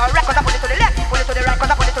just feel alright. Cause I pull it to the left, pull it to the right.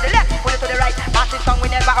 Cause I pull it to the left, pull it to the right. Massive song, we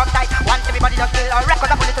never uptight. Want everybody just feel alright.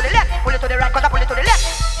 Cause I pull it to the left, pull it to the right. Cause I pull it to the left.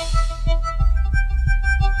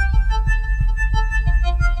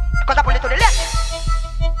 Cause I pull it to the left.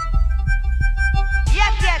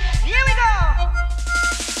 Yes, yes, here we go.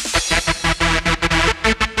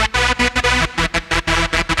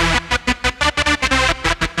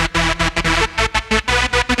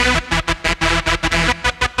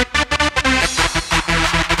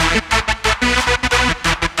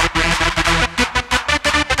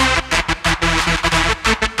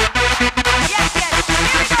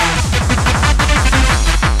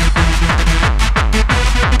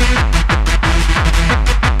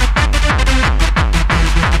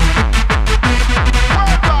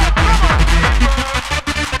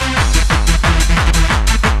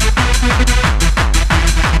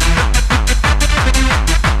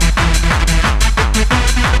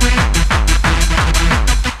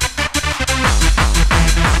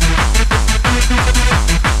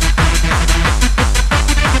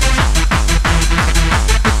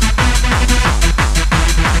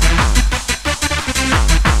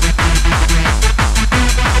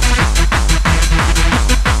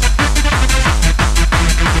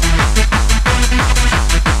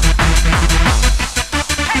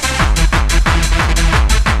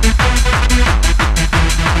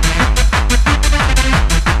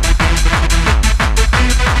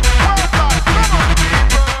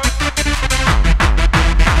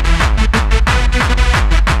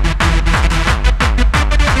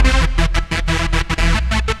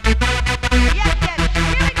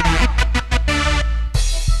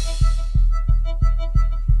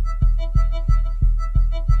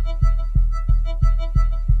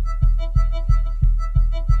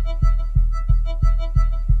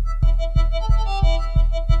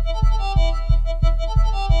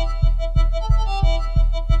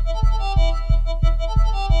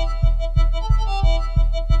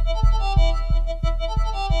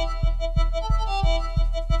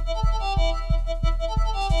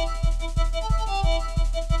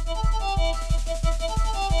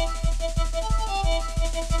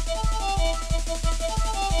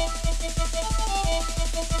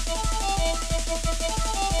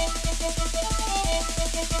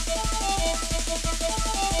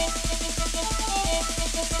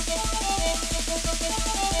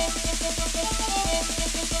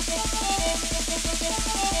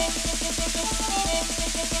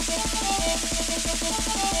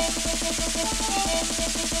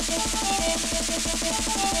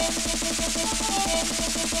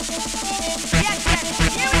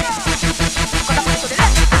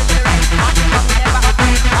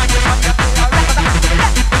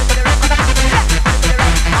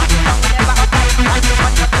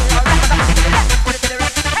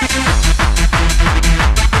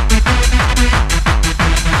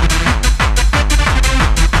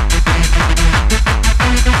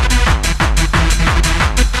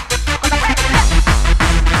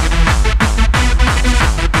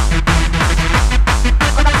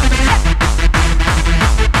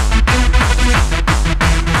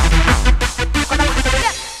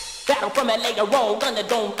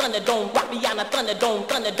 Thunderdome, rock beyond a Thunderdome,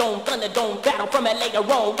 Thunderdome, Thunderdome, battle from LA to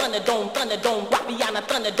Rome, Thunderdome, Thunderdome, rock beyond a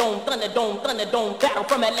Thunderdome, Thunderdome, Thunderdome, battle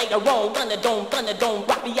from LA to Rome, Thunderdome, Thunderdome,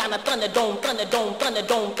 rock beyond a Thunderdome, Thunderdome,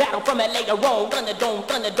 Thunderdome, battle from LA to Rome, Thunderdome,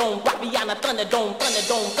 Thunderdome, rock beyond a Thunderdome,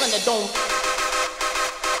 Thunderdome, Thunderdome,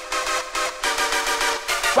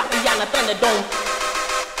 rock beyond a Thunderdome,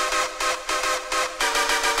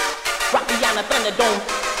 rock beyond a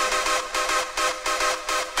Thunderdome.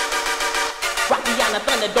 Rock beyond a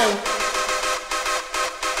Thunderdome.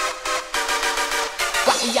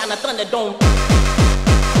 Rock beyond a Thunderdome.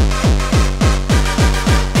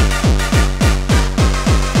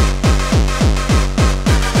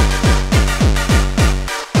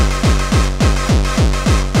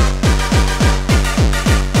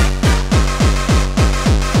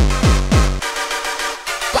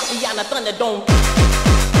 Rock beyond a Thunderdome.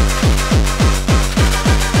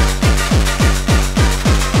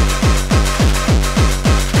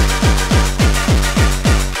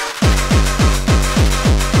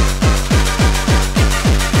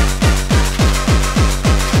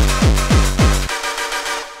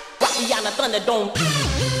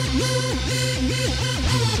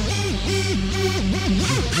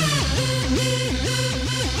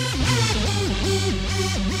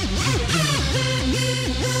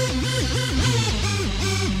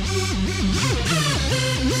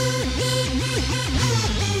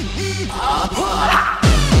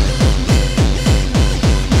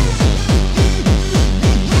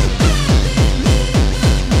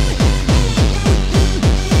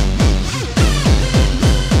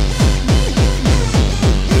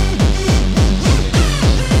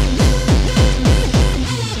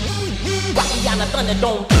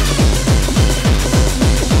 Thunderdome.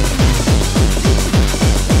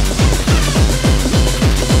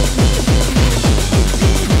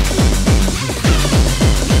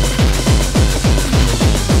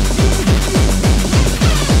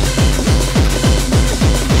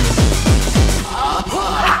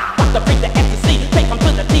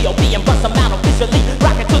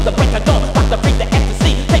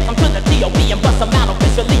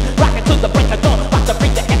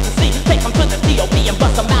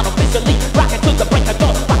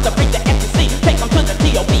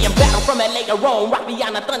 Rome, rock me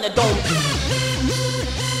on a Thunderdome.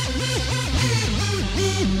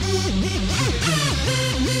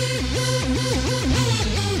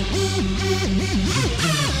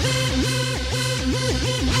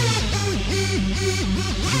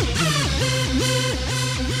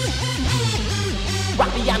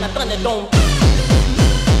 Rock me on a Thunderdome.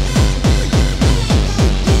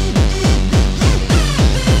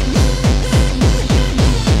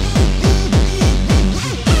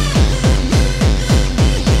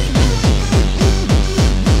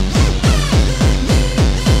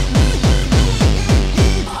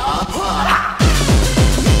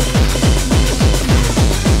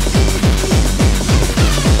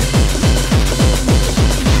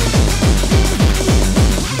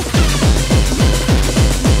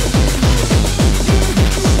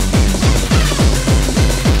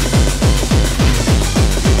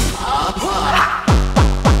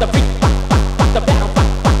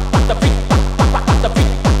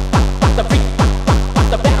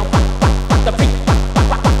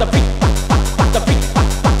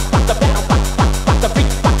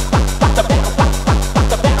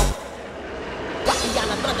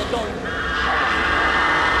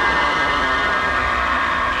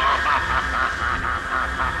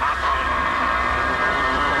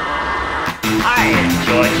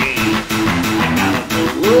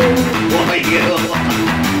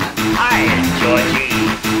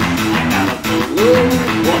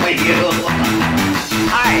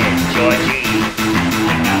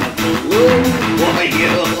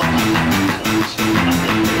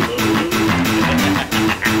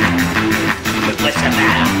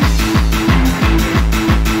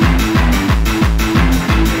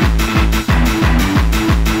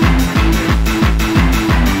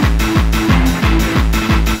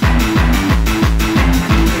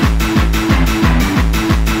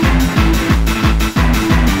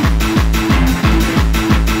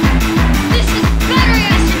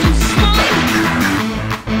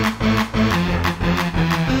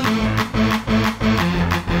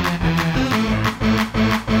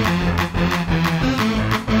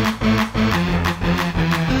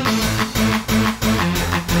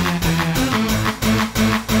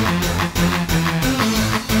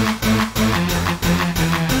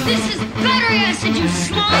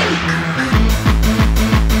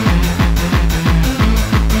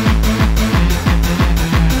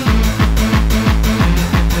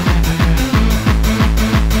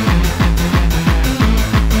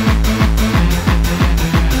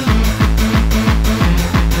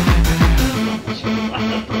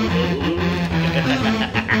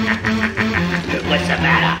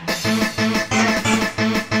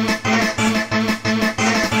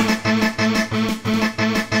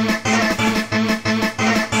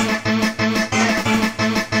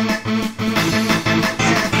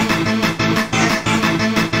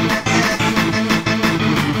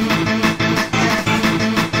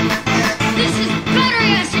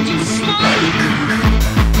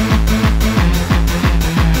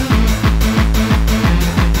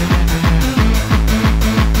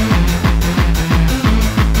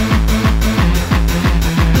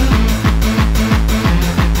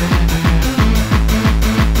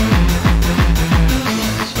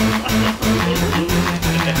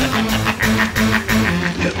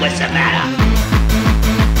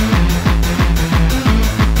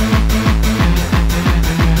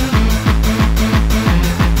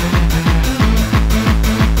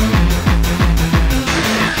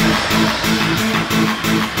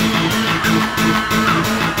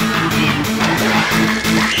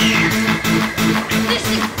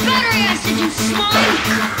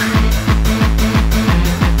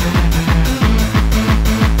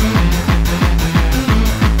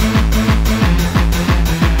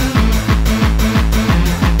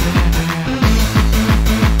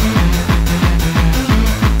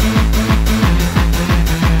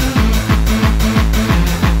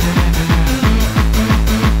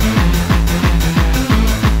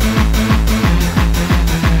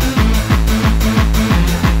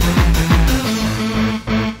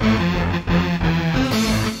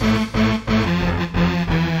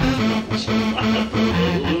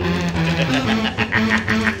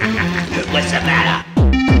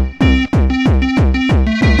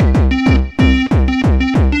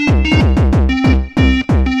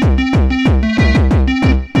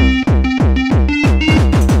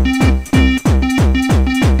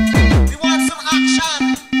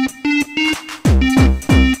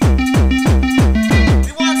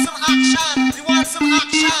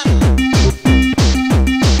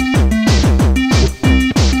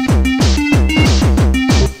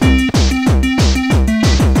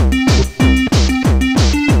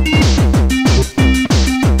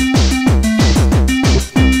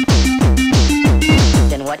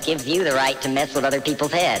 mess with other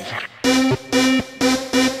people's heads.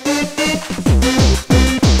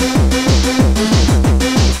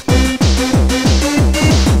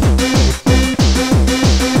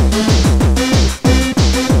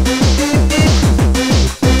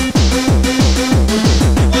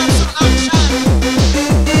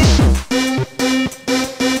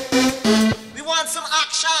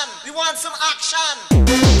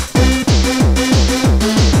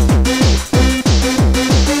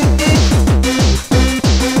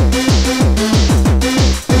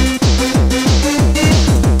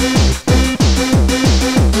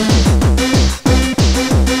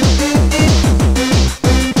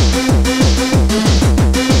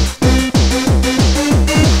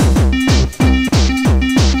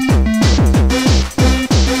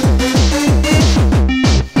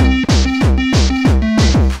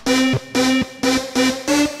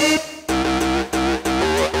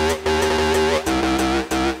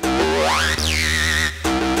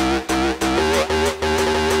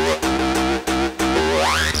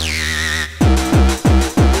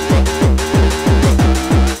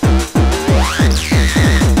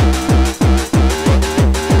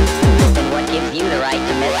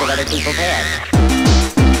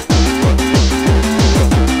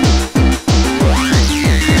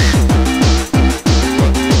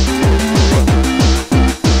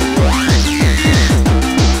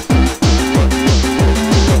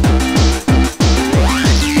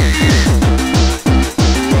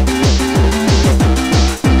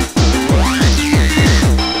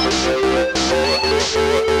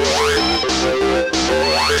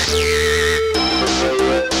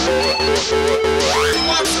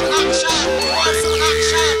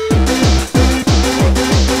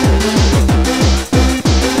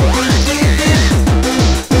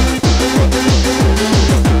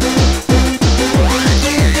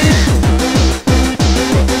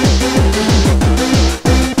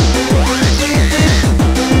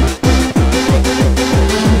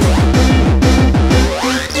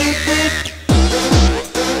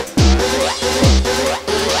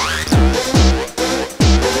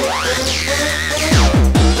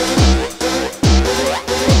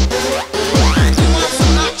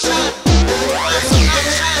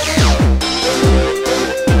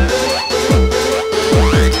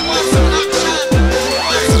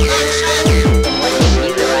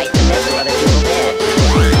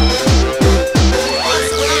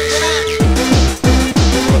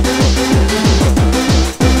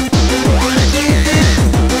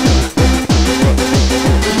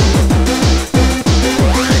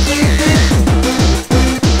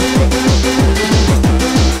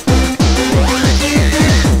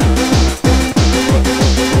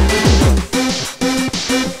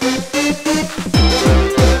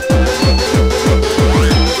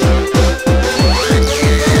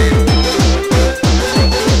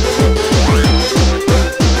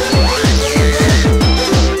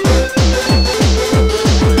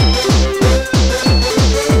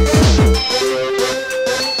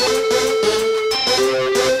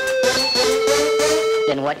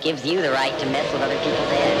 Gives you the right to mess with other people's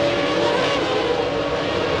heads.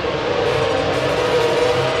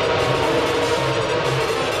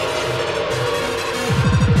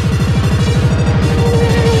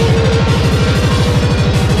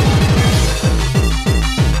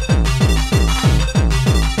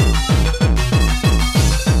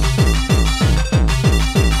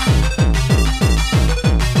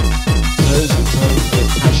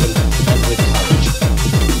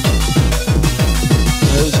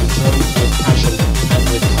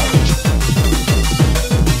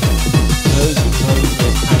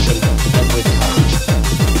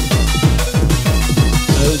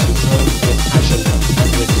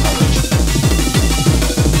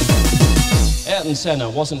 Senna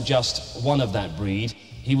wasn't just one of that breed,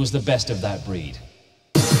 he was the best of that breed.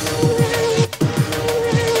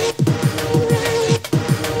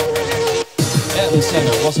 Ayrton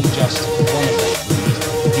Senna wasn't just one of that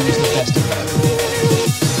breed, he was the best of that breed.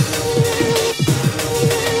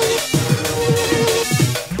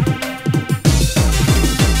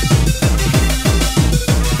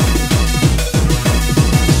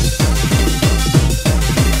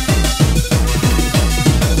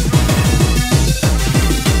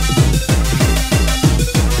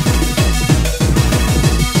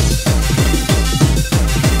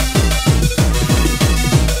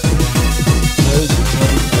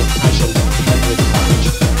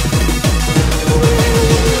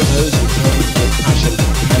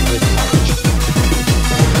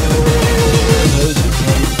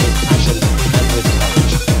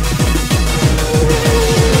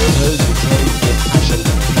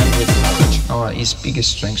 His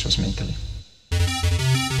biggest strength was mentally.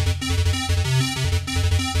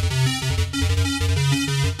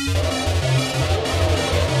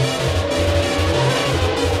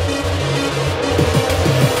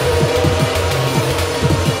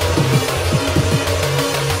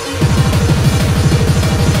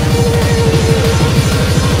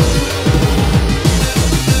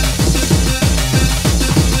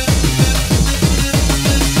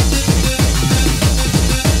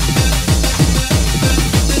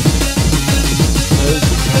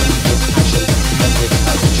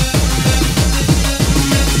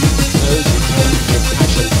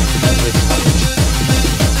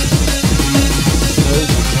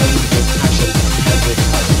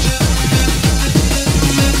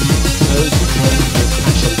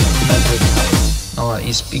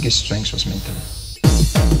 his biggest strength was mental.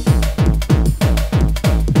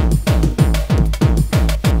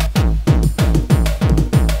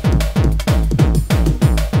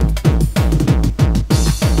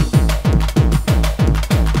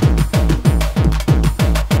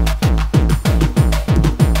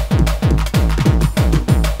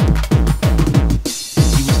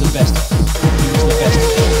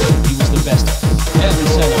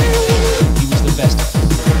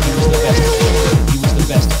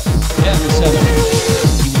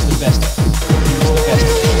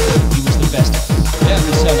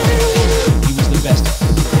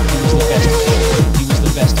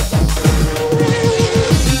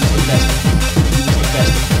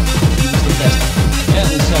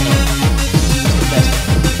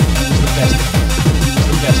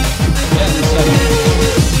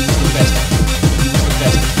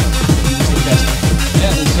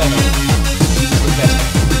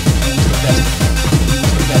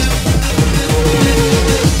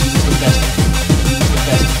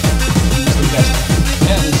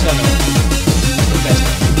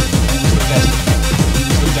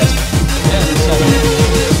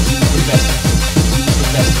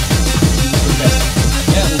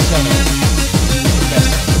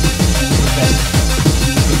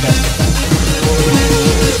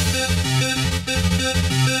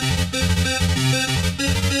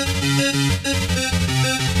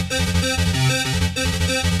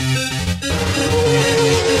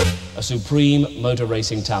 Supreme motor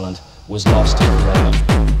racing talent was lost forever.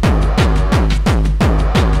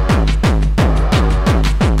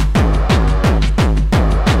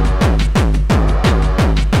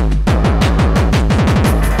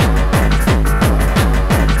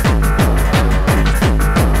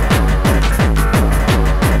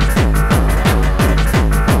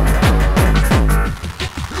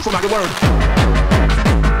 So now you learn.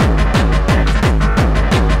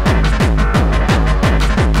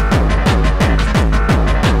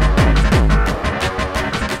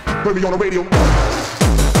 Baby on the radio.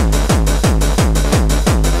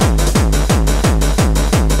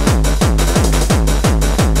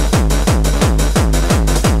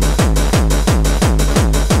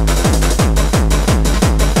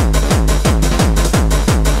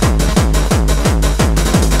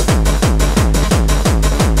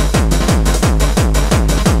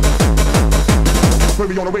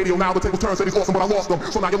 Baby on the radio, now the tables turn, said he's awesome, but I lost them.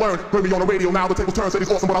 So now you learn. Baby on the radio, now the tables turn, said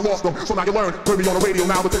he's awesome, but I lost them. So now you learn. Baby on the radio,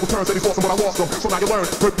 now the tables turn, said he's awesome, but I lost them. So now you learn.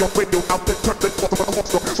 Baby on the radio, out there, turn, said he's awesome, but I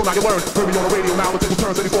lost them. So now you learn. Baby on the radio, now the tables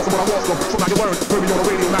turn, said he's awesome, but I lost them. So now you learn. Baby on the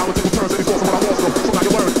radio, now the tables turn, said he's awesome, but I lost them.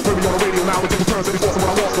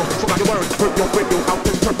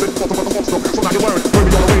 So now you learn. Baby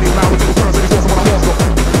on the radio, now the tables turn, said he's awesome,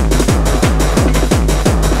 but I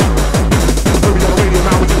lost them. So now you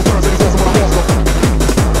learn. Baby on the radio, out there, turn, said he's awesome, but I lost them. So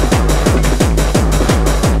now you learn. Baby on the radio, now the tables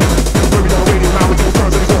turn, said he's awesome, but I lost them.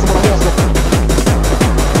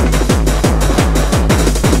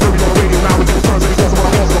 Baby on the radio, now the tables turn, said he's awesome,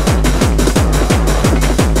 but I lost them. So now you learn, put your radio out there, turn it, bottom of the hot stuff. So now you learn, put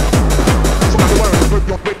your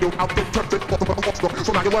radio out there, turn it, bottom of the hot stuff.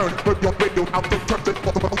 So now you learn, put your radio out there, turn it,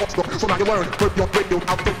 bottom of the hot stuff. So now you learn, put your radio out there, turn it, bottom of the hot stuff. So now you learn, put your radio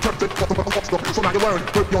out there, turn it, bottom of the hot stuff. So now you learn,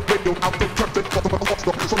 put your radio out there, turn it, bottom of the hot stuff. So now you learn, put your radio out there, turn it, bottom of the hot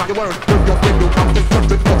stuff. So now you learn, put your radio out there, turn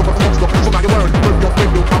it, bottom of the hot stuff. So now you learn, put your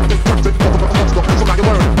radio out there, turn it,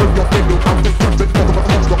 bottom of the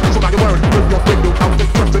hot stuff. So now you learn, put your radio out there,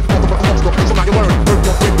 turn it,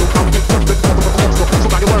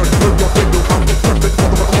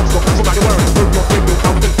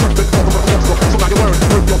 bottom of the hot stuff. So now you learn,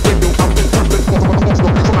 put your radio out there, turn it,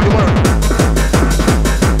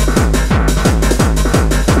 bottom of the hot stuff. So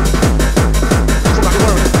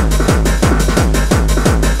now you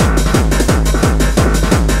learn.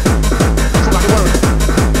 So now you learn.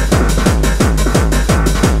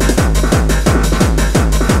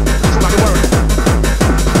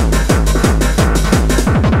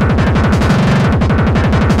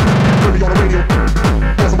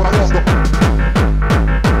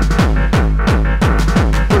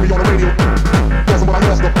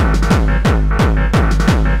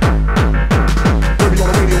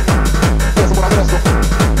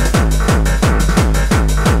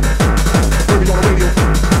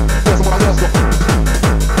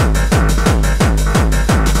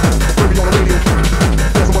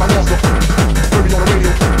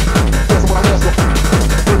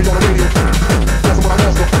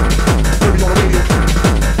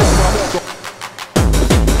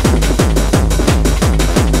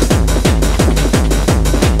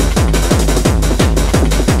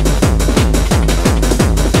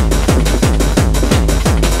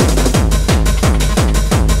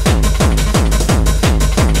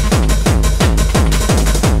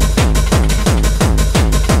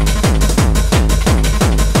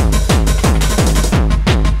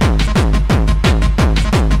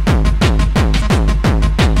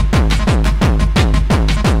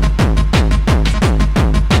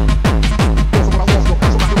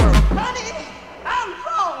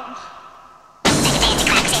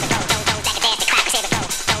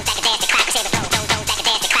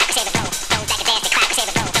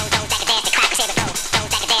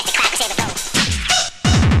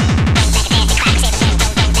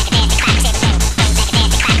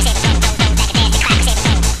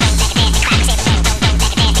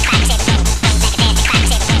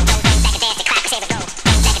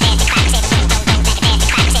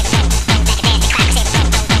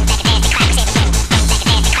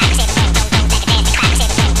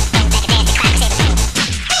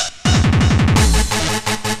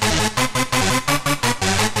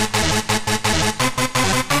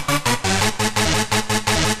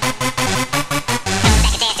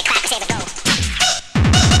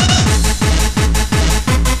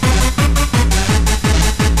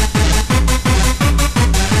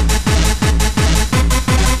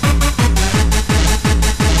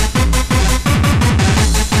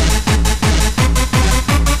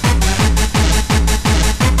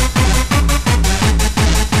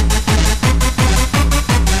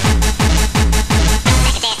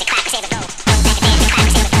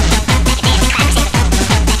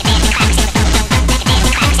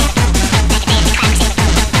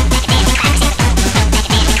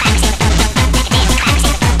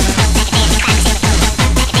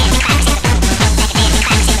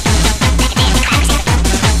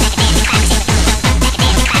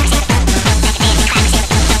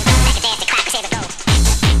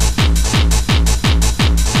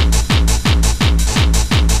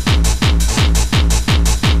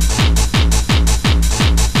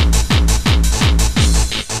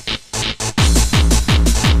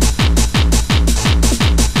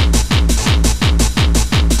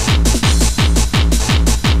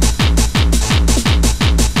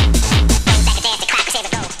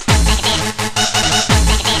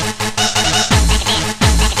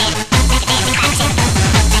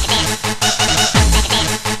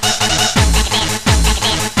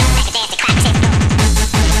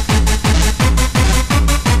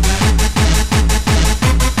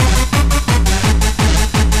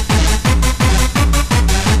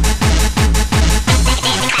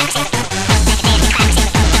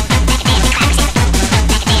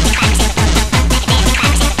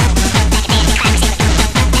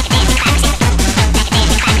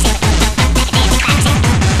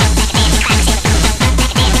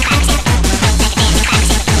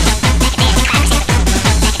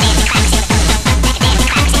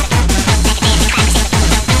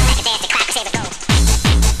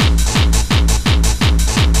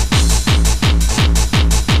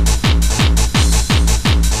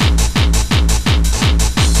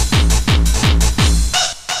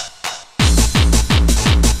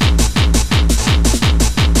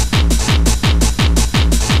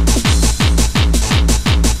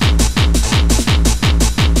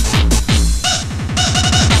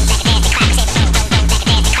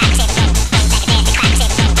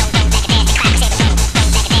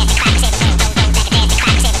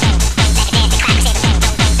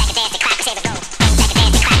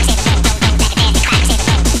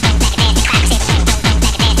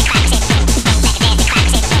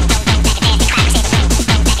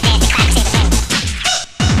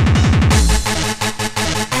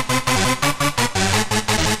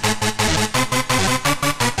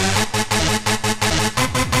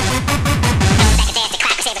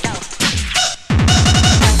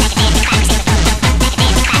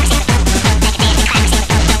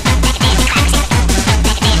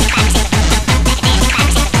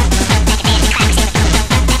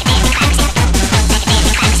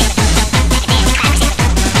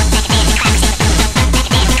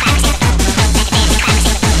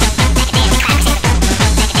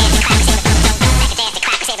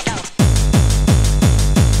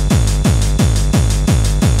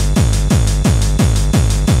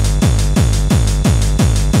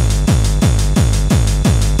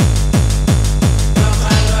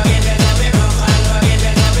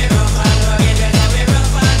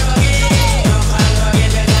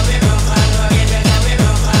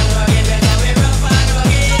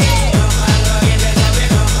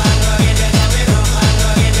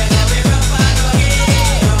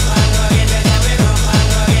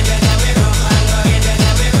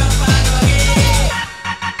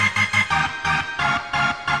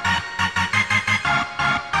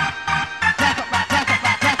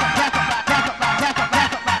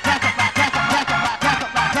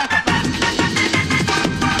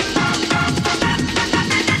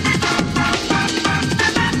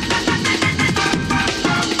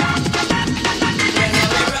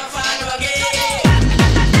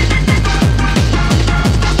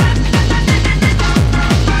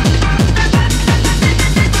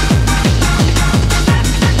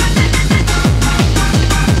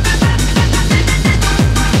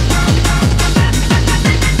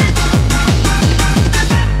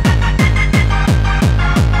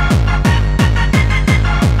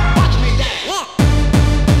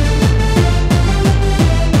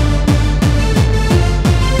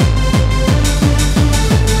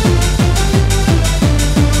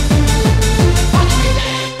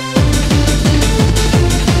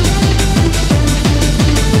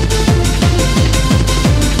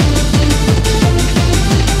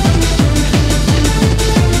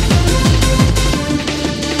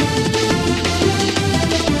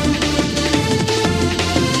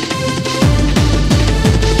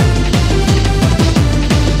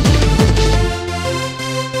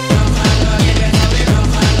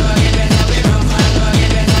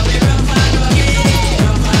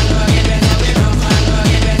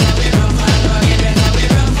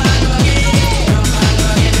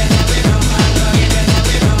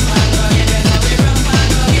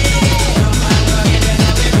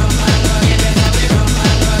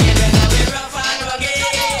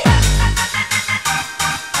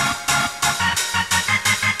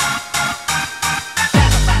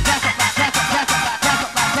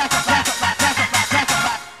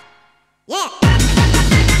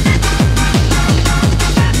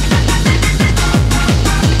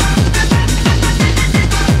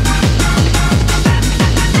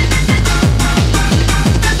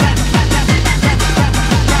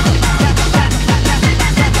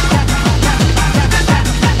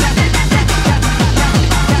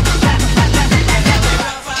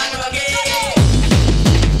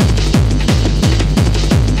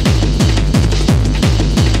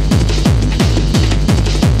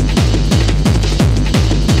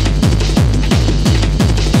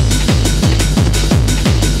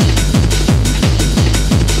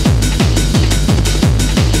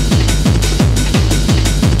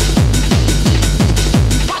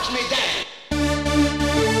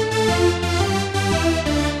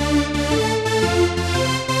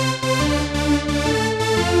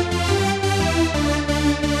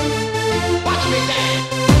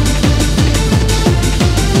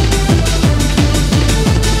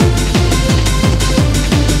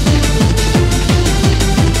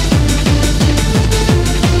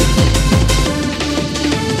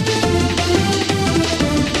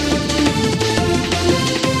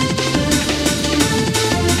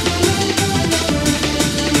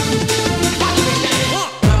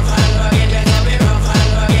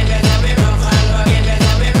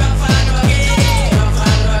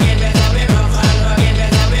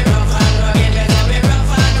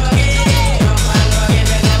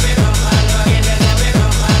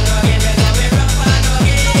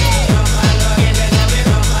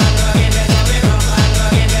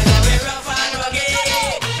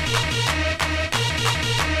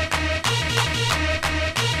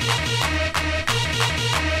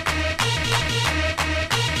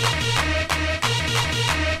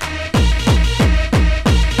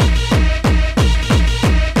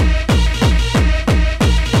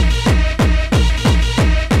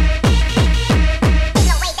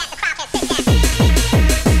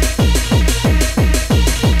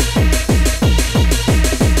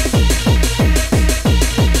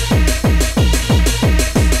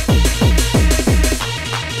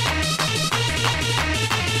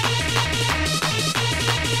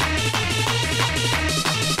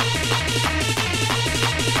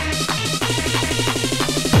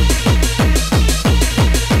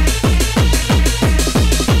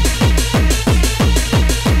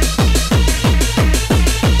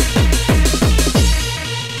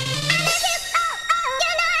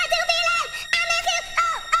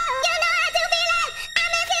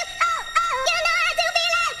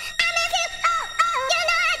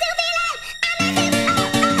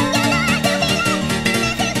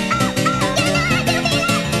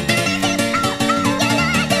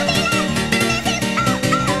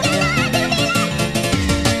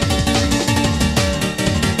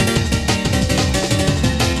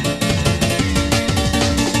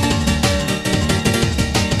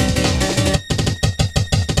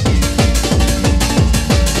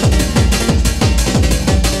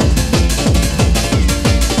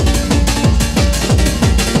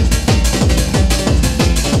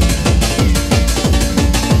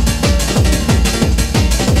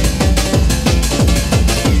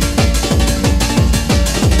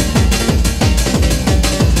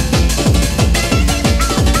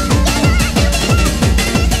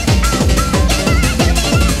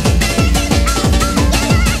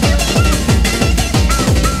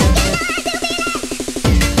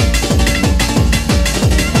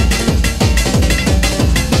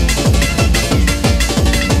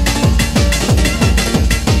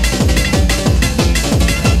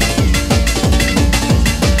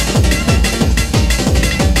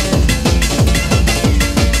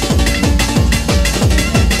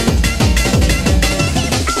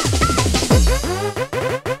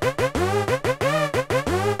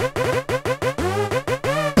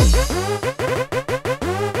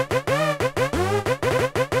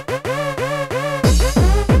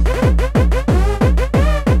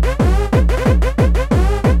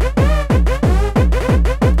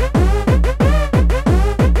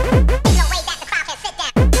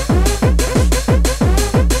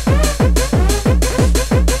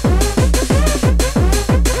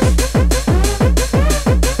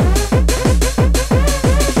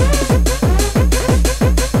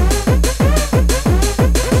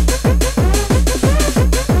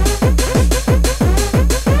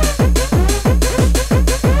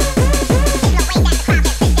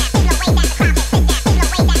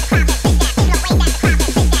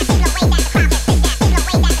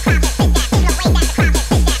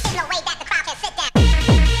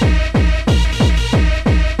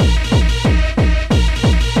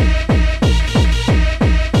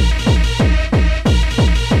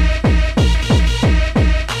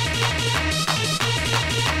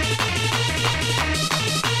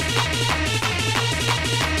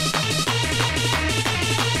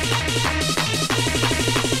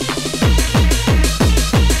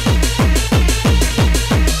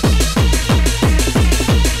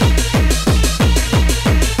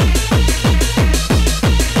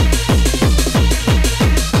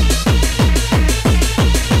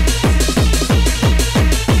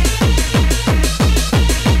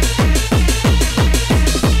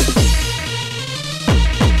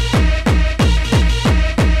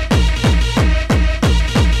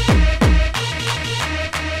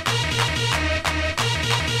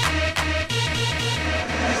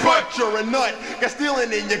 you're a nut, got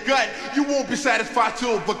stealing in your gut. You won't be satisfied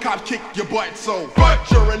till the cops kick your butt. So, but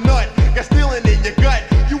you're a nut, got stealing in your gut.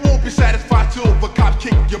 You won't be satisfied till the cops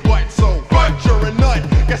kick your butt. So, but you're a nut,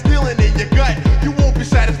 got stealing in your gut. You won't be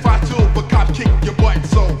satisfied till the cops kick your butt.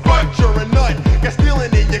 So, but you're a nut, got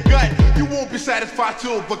stealing in your gut. You won't be satisfied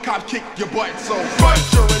till the cops kick your butt. So, but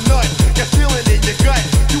you're a nut, got stealing in your gut.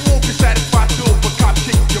 You won't be satisfied till the cops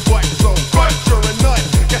kick your butt. So, but you're a nut,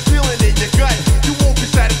 got stealing in your gut. You won't be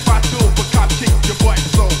satisfied till the cops kick your butt.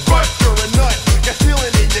 So, but you're a nut, got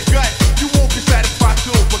stealing in your gut. You won't be satisfied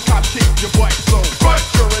till the cops kick your butt. So, but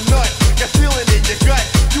you're a nut, got stealing in your gut.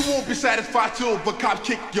 You won't be satisfied till the cops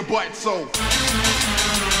kick your butt. So.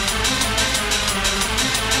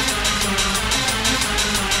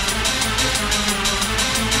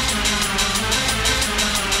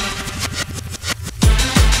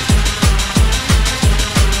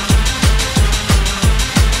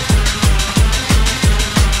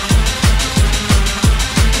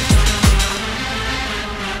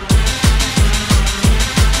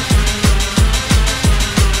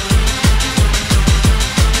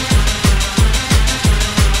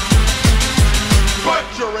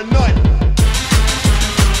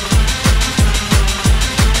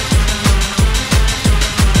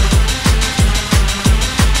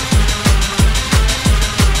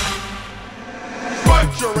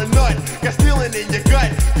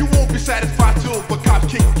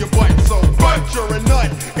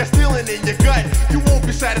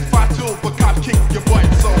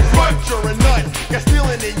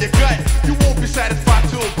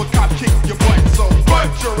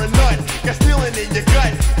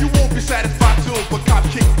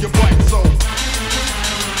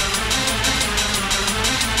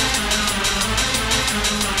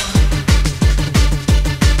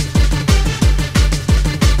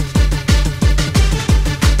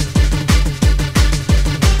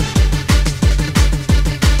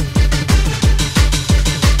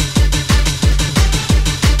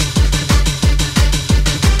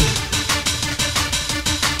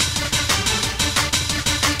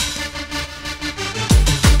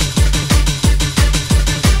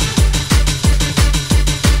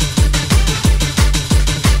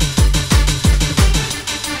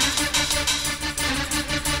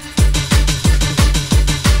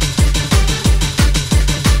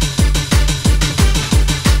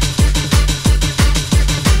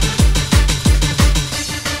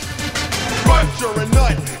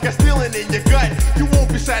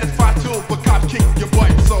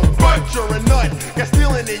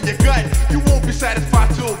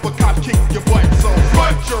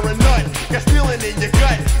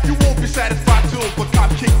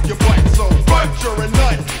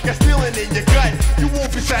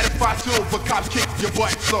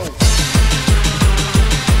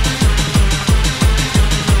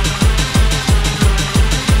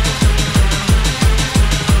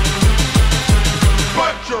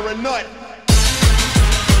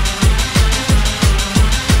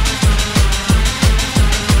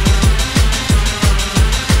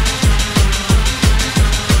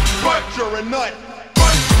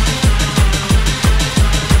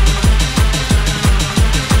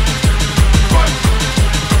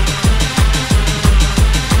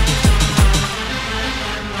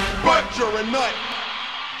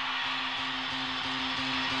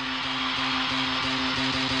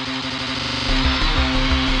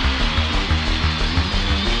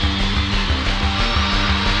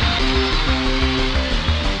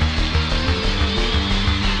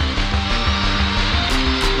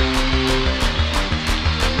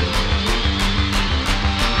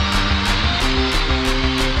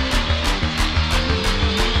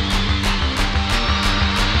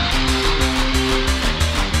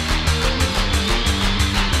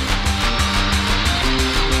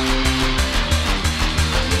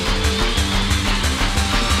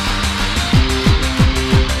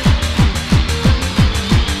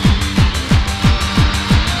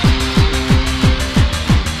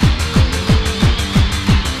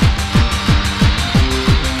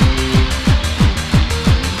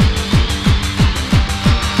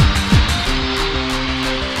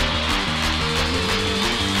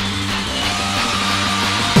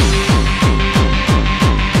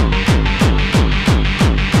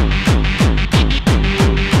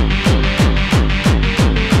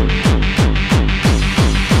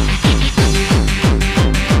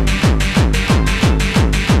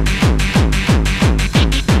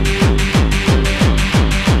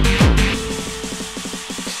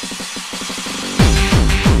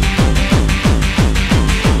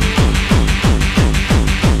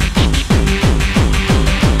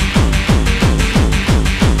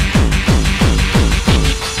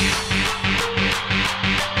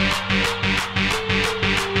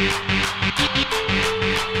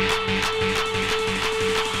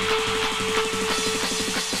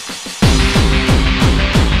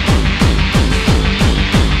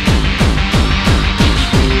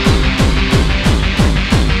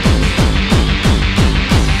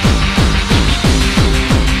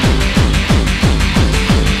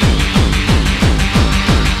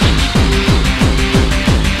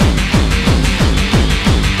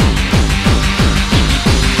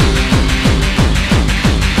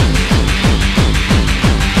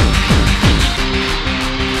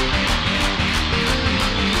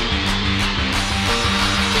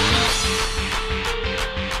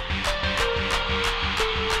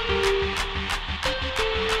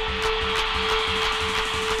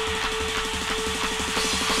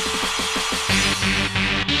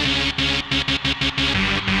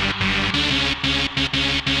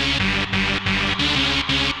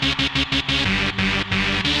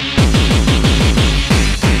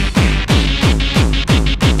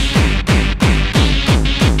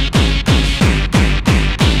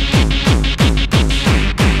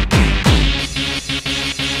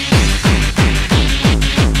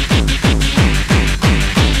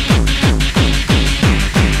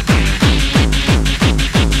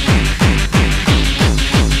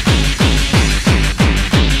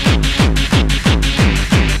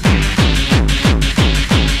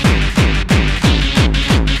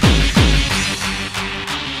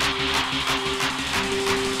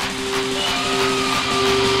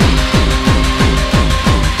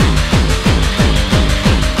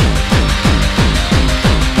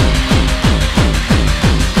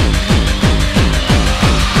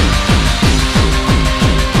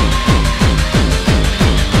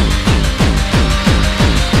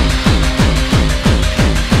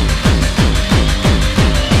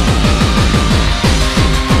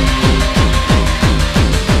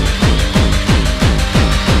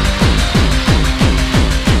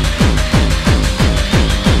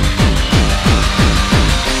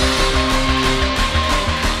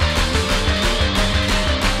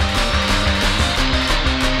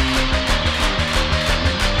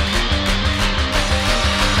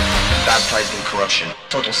 corruption,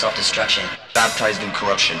 total self-destruction, baptized in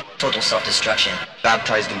corruption, total self-destruction,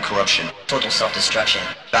 baptized in corruption, total self-destruction,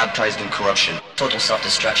 baptized in corruption, total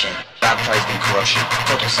self-destruction, baptized in corruption,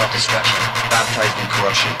 total self-destruction, baptized in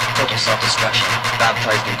corruption, total self-destruction,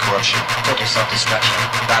 baptized in corruption, total self-destruction,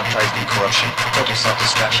 baptized in corruption, total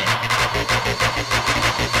self-destruction.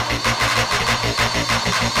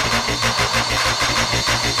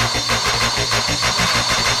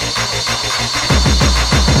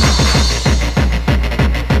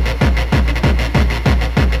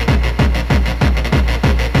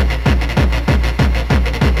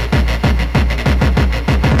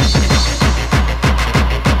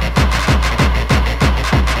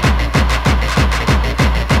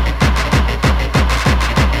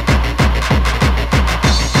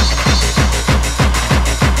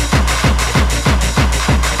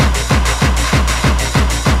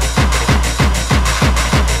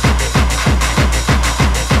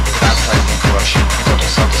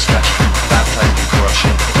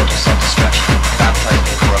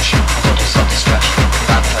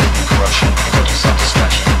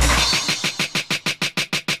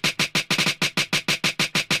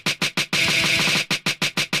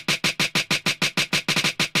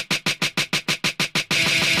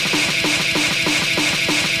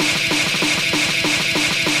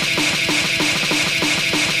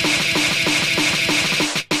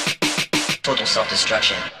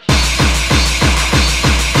 Self-destruction.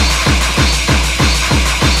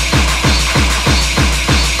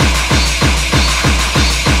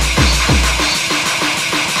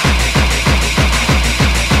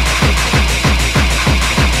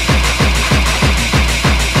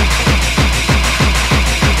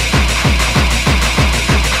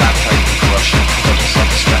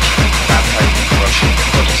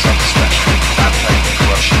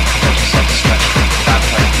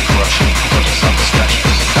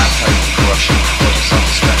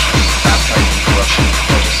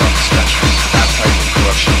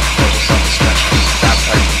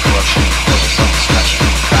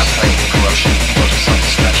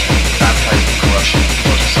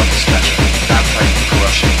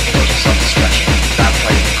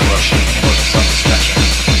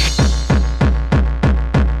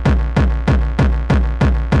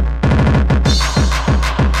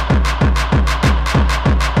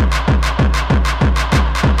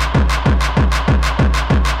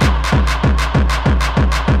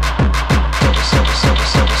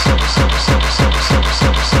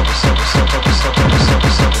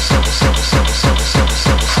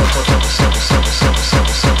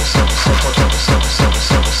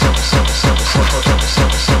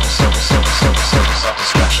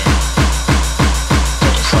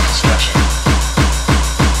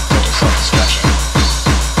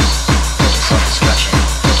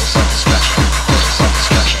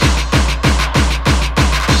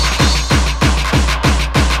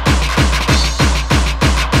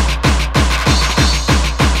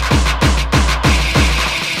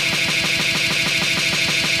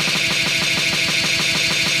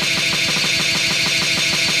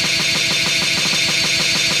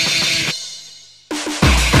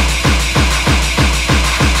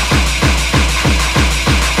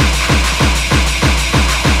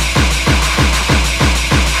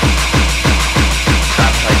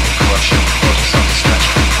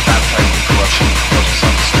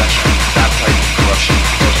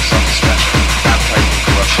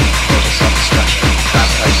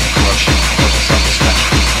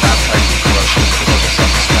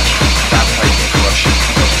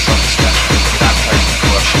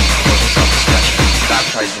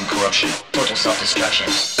 self-destruction,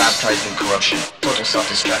 baptized in corruption, total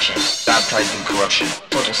self-destruction, baptized in corruption,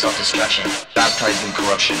 total self-destruction, baptized in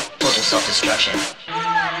corruption, total self-destruction.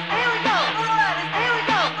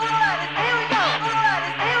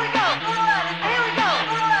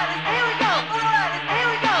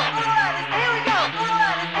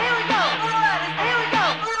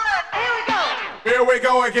 Here we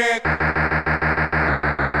go again.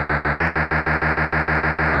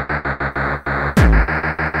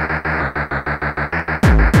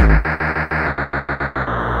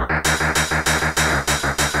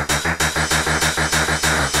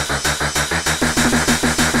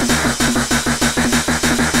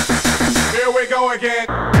 Here we go again.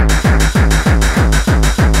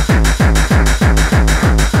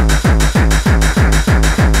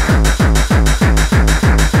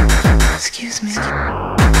 Excuse me.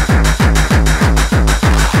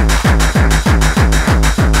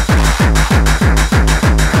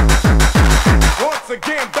 Once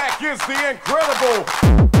again, back is the incredible,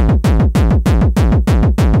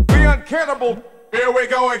 the uncannibal. Here we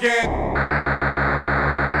go again.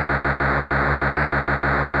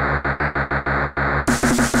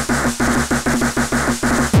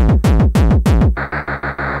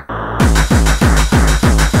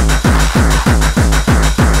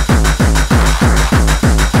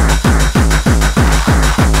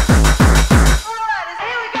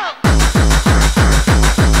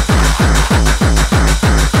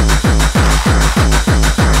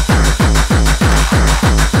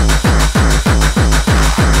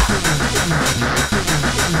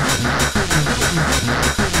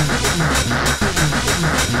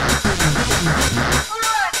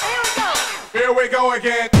 go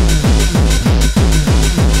again.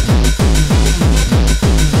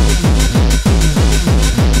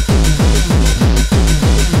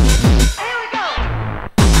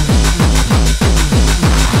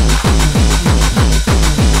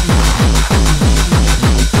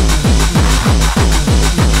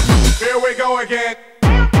 Here we go again.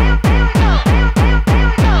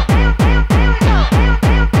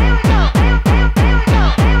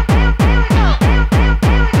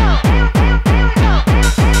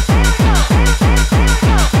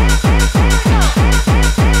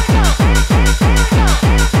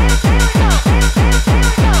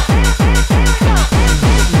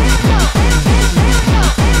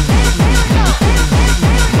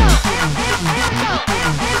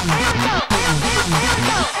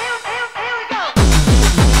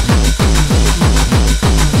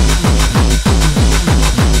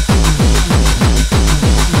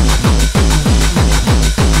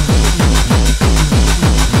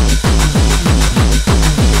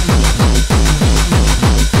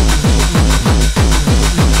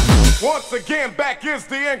 Again, back is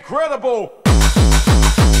the incredible.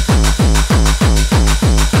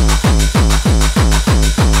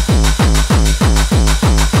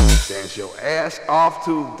 Dance your ass off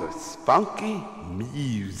to the funky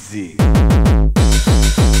music.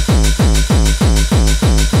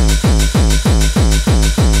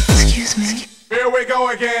 Excuse me. Here we go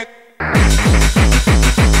again.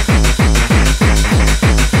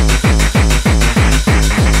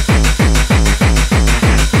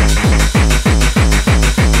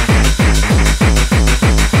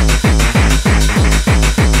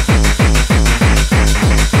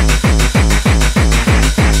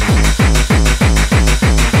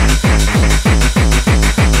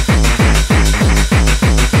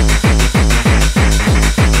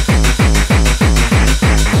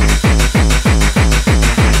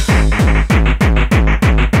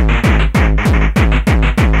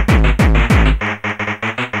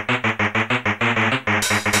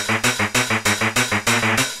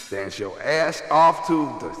 Off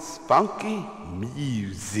to the funky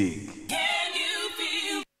music.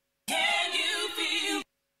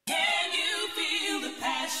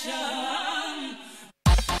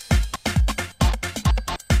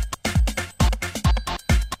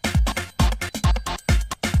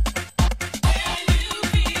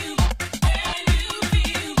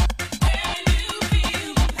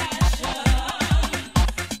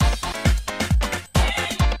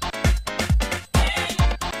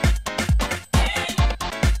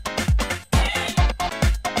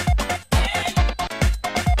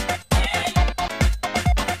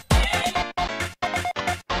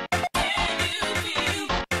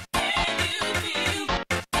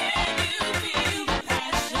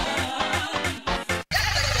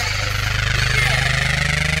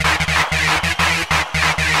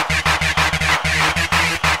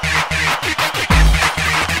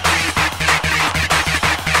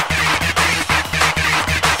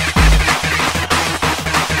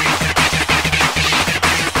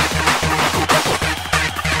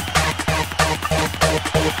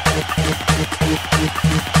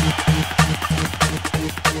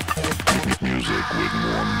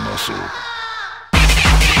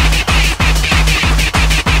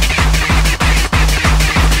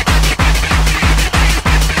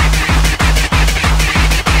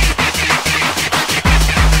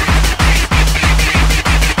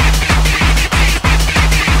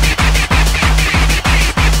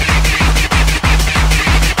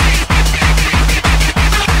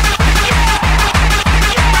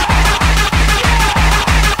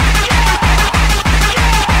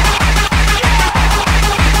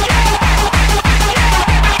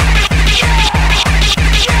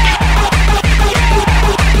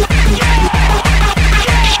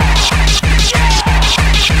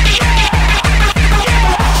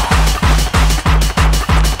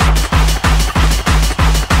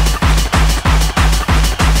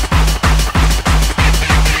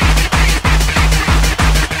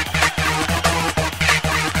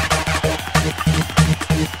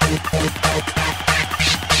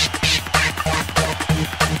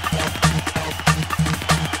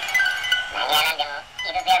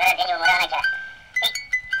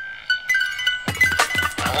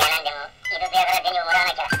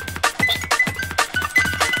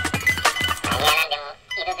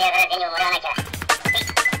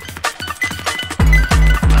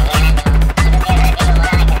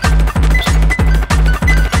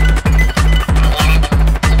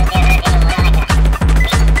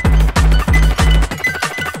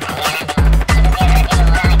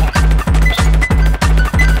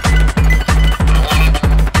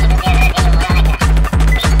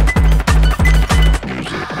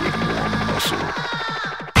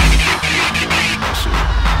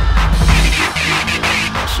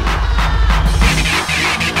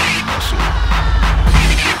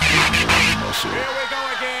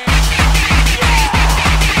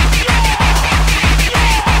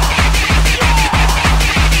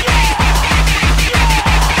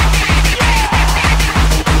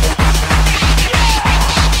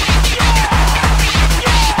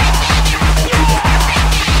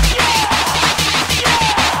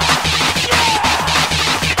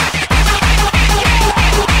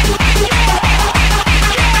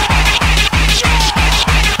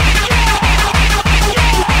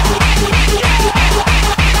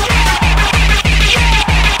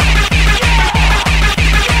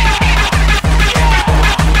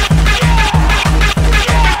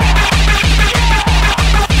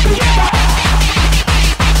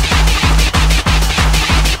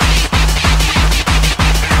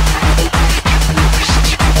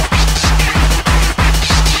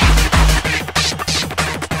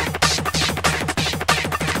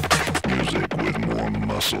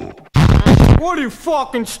 What are you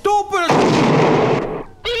fucking stupid?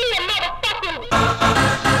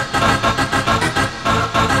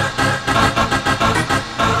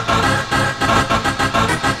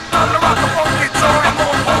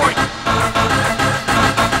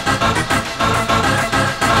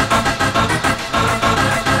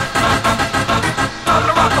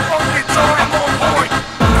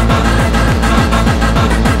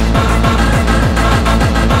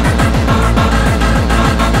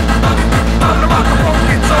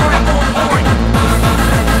 Point.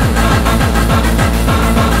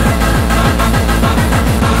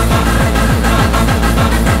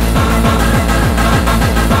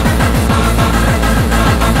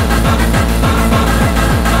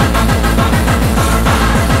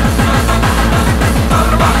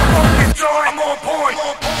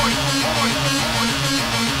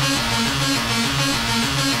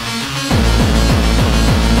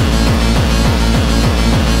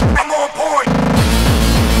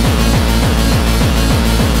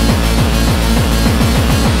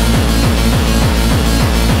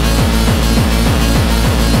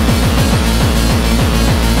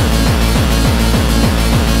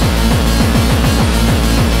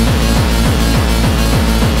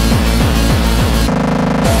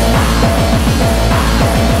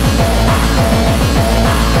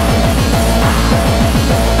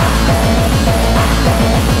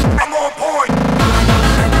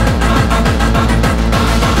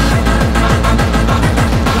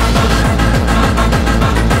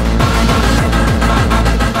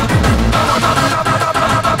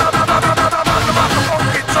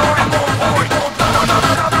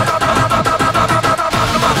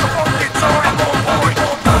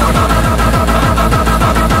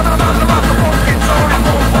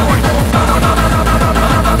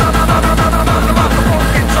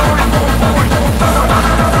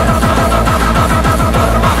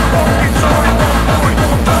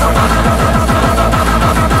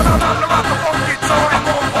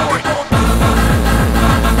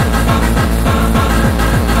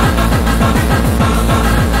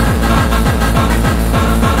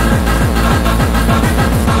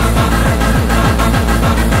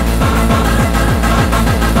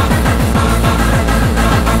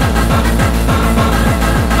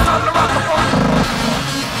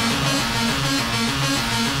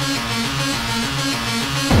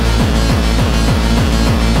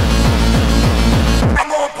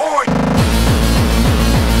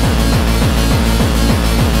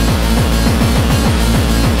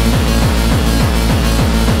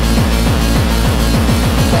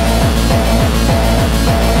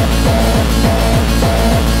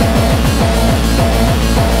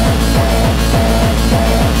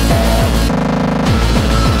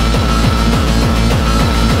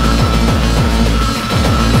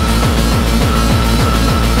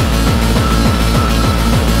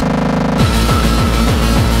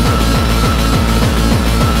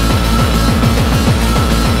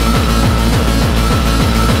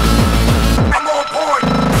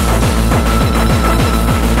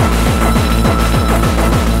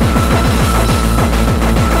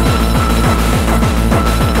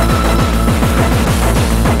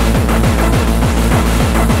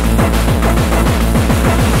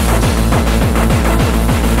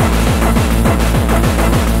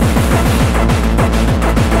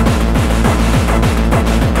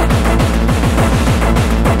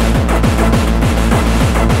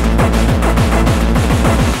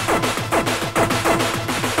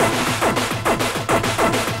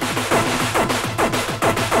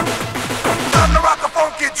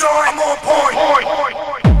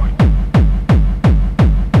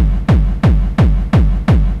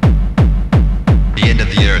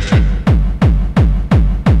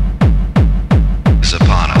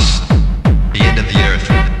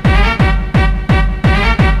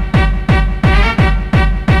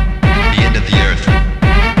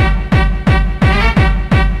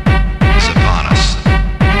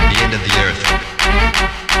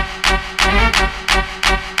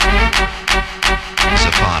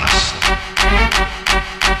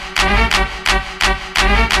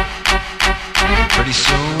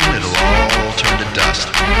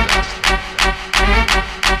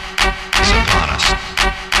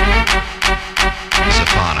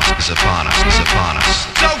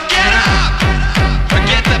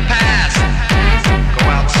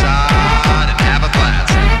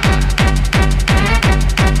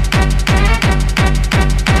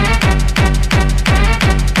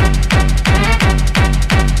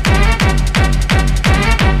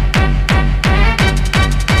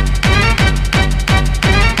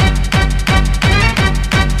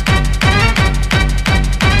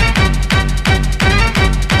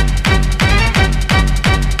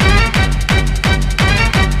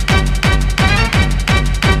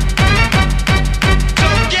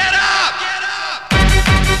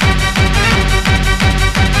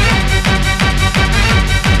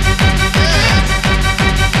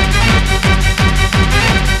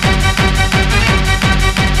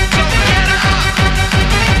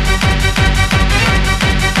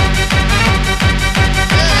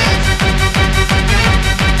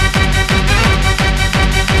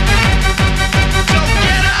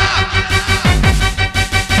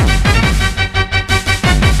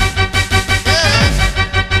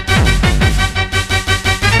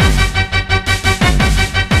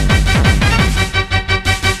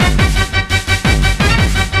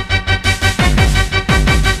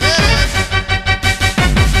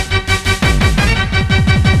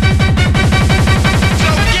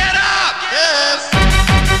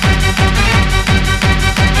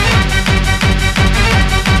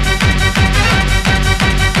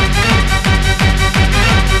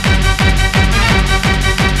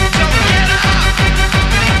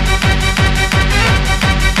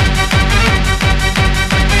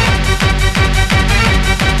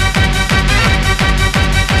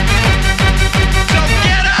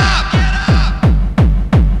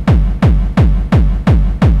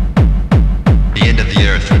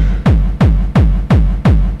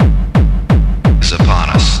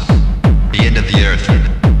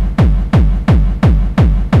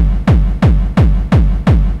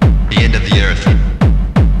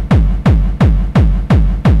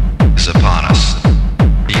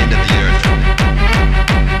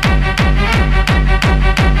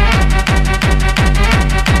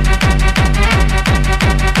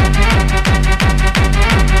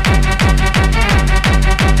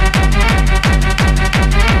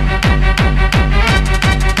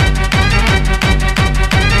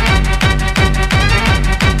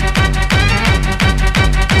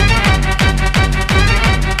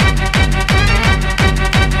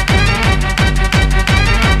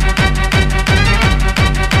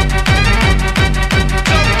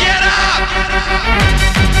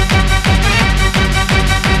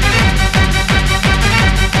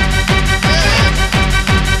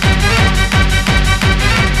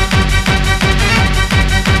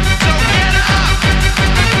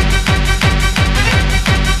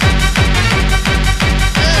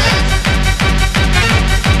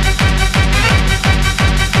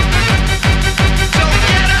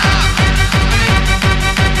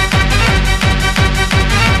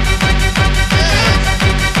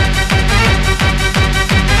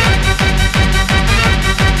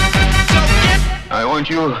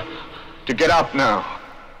 to get up now.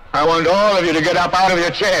 I want all of you to get up out of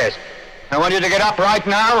your chairs. I want you to get up right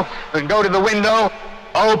now and go to the window,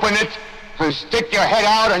 open it, and stick your head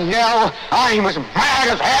out and yell, I'm as mad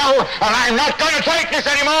as hell, and I'm not going to take this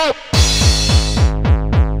anymore!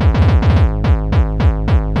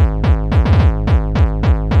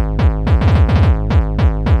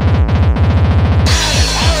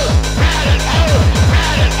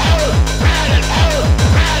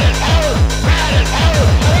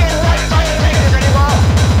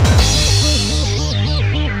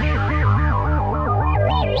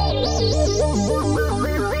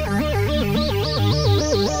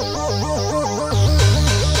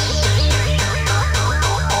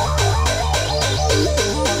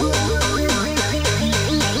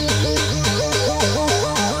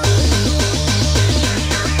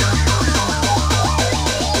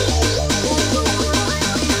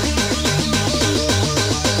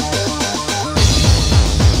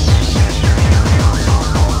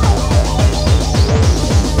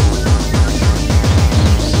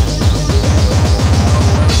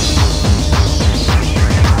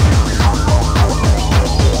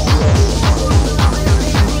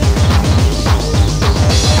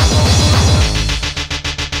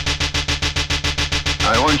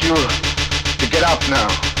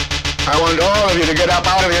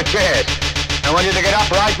 I want you to get up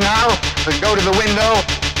right now and go to the window,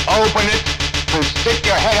 open it, and stick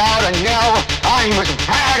your head out and yell, I'm as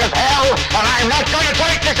mad as hell, and I'm not going to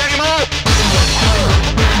take this anymore!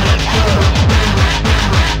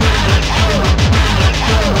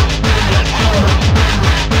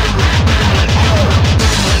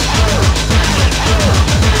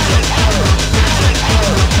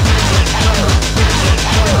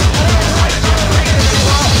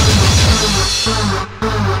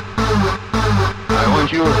 I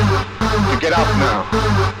want you to get up now.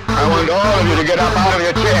 I want all of you to get up out of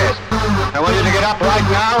your chairs. I want you to get up right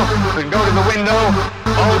now and go to the window,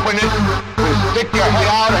 open it, and stick your head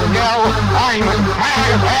out and yell, I'm as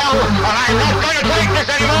mad as hell, and I'm not going to take this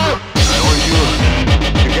anymore! I want you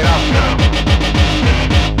to get up now.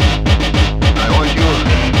 I want you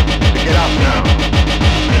to get up now.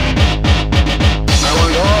 I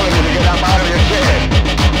want all of you to get up out of your chairs.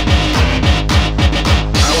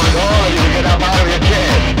 I want all of you to get up out of your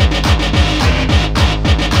chairs.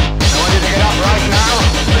 I want you to get up right now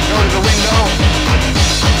and go to the window.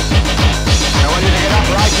 I want you to get up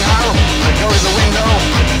right now and go to the window.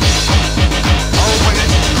 Open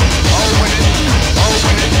it, open it,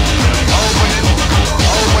 open it, open it,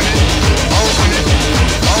 open it, open it,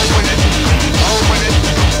 open it, open it,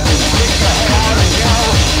 and stick your head out and yell,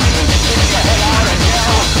 and stick your head out and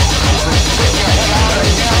yell, and stick your head out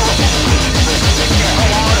and yell, and stick your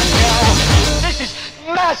head out and yell. This is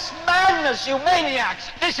mass madness, you maniacs!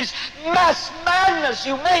 This is mass madness,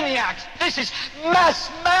 you maniacs! This is mass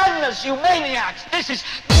madness, you maniacs! This is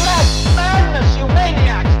mass madness, you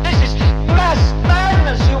maniacs! This is mass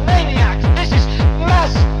madness, you maniacs! This is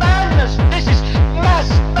mass madness! This is mass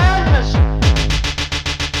madness!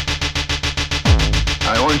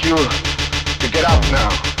 I want you to get up now.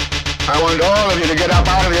 I want all of you to get up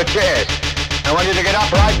out of your chairs. I want you to get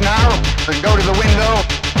up right now and go to the window,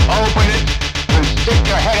 open it, and stick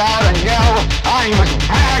your head out and yell, I'm as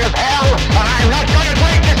mad as hell, and I'm not going to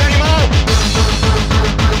take this anymore!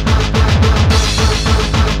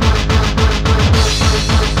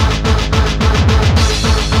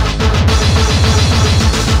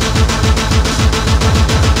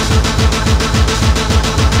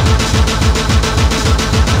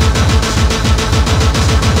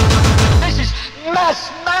 This is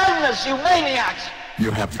mass madness, you maniacs!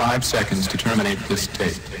 You have 5 seconds to terminate this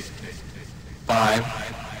tape. 5,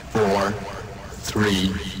 4,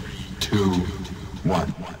 3, 2,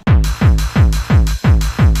 1.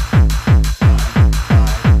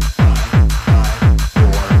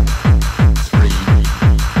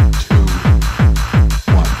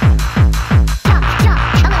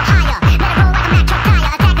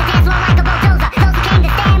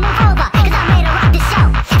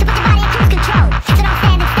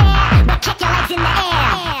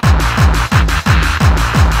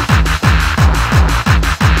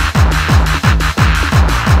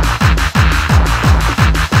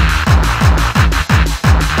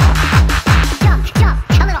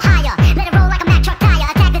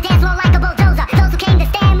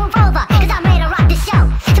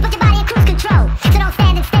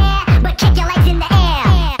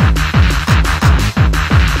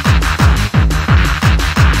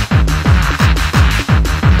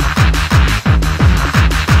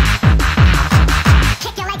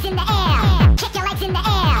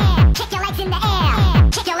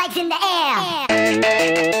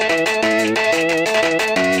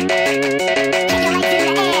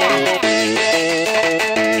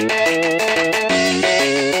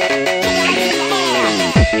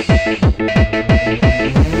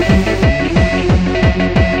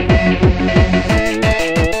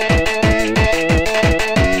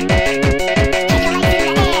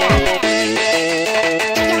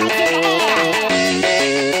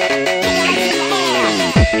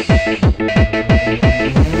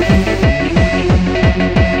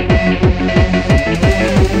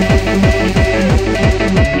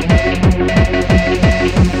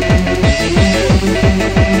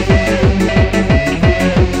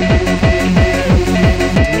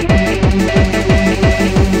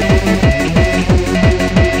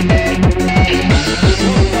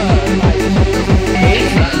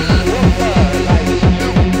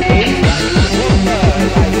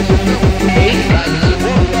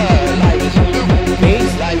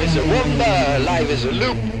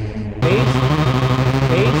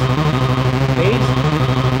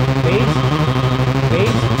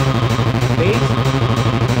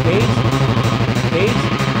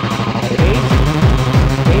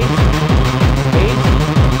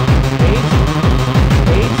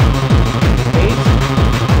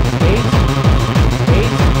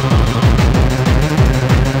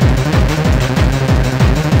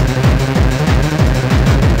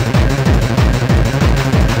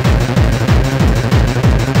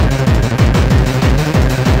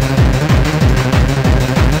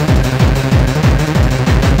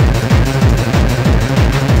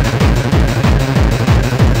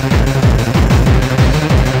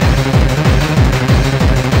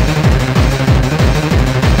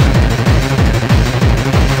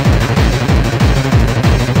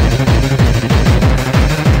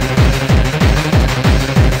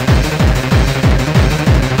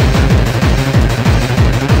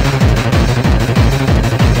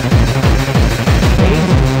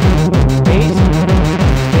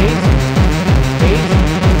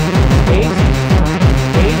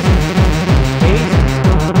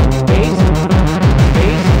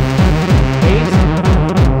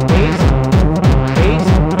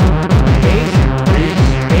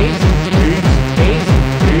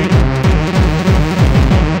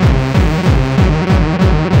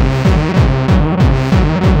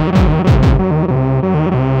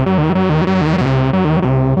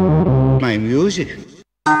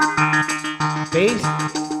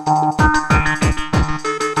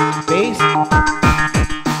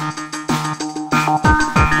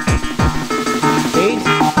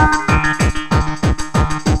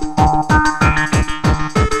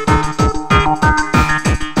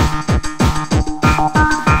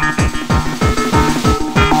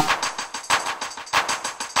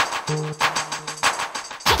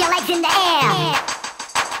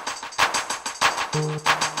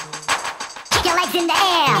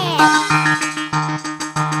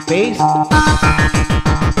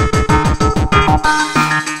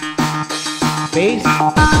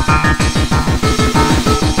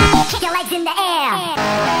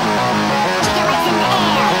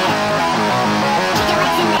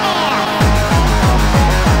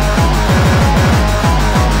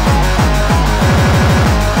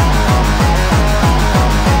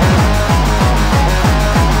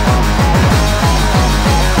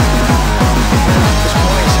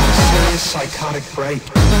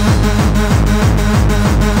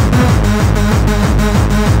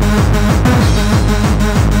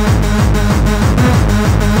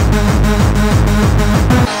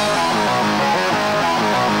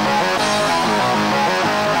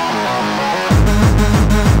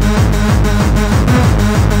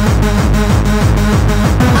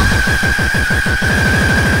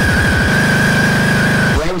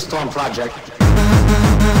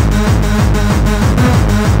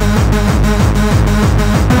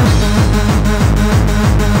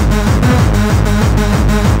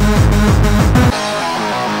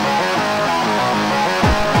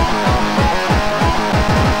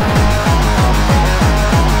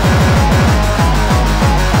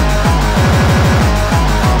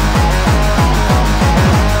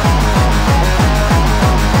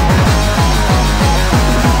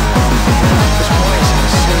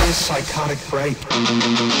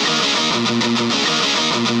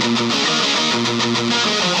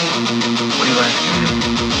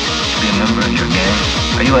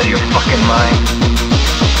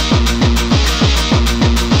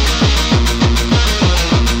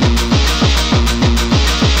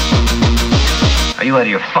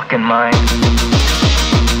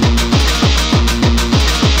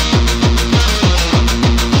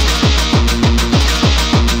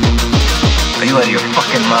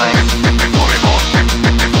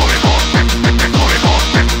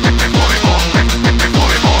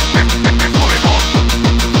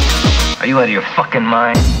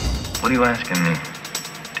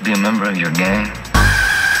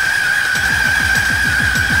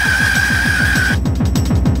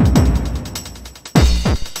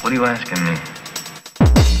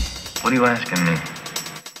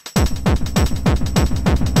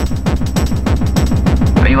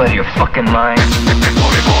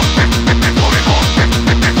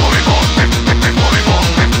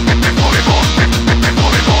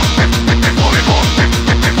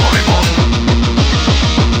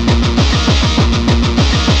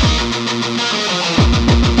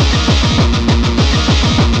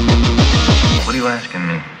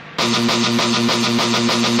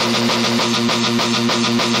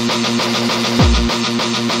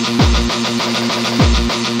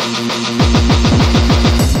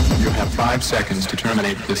 You have 5 seconds to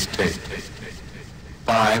terminate this tape.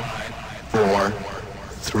 5, 4,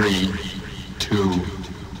 3, 2,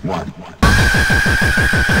 1.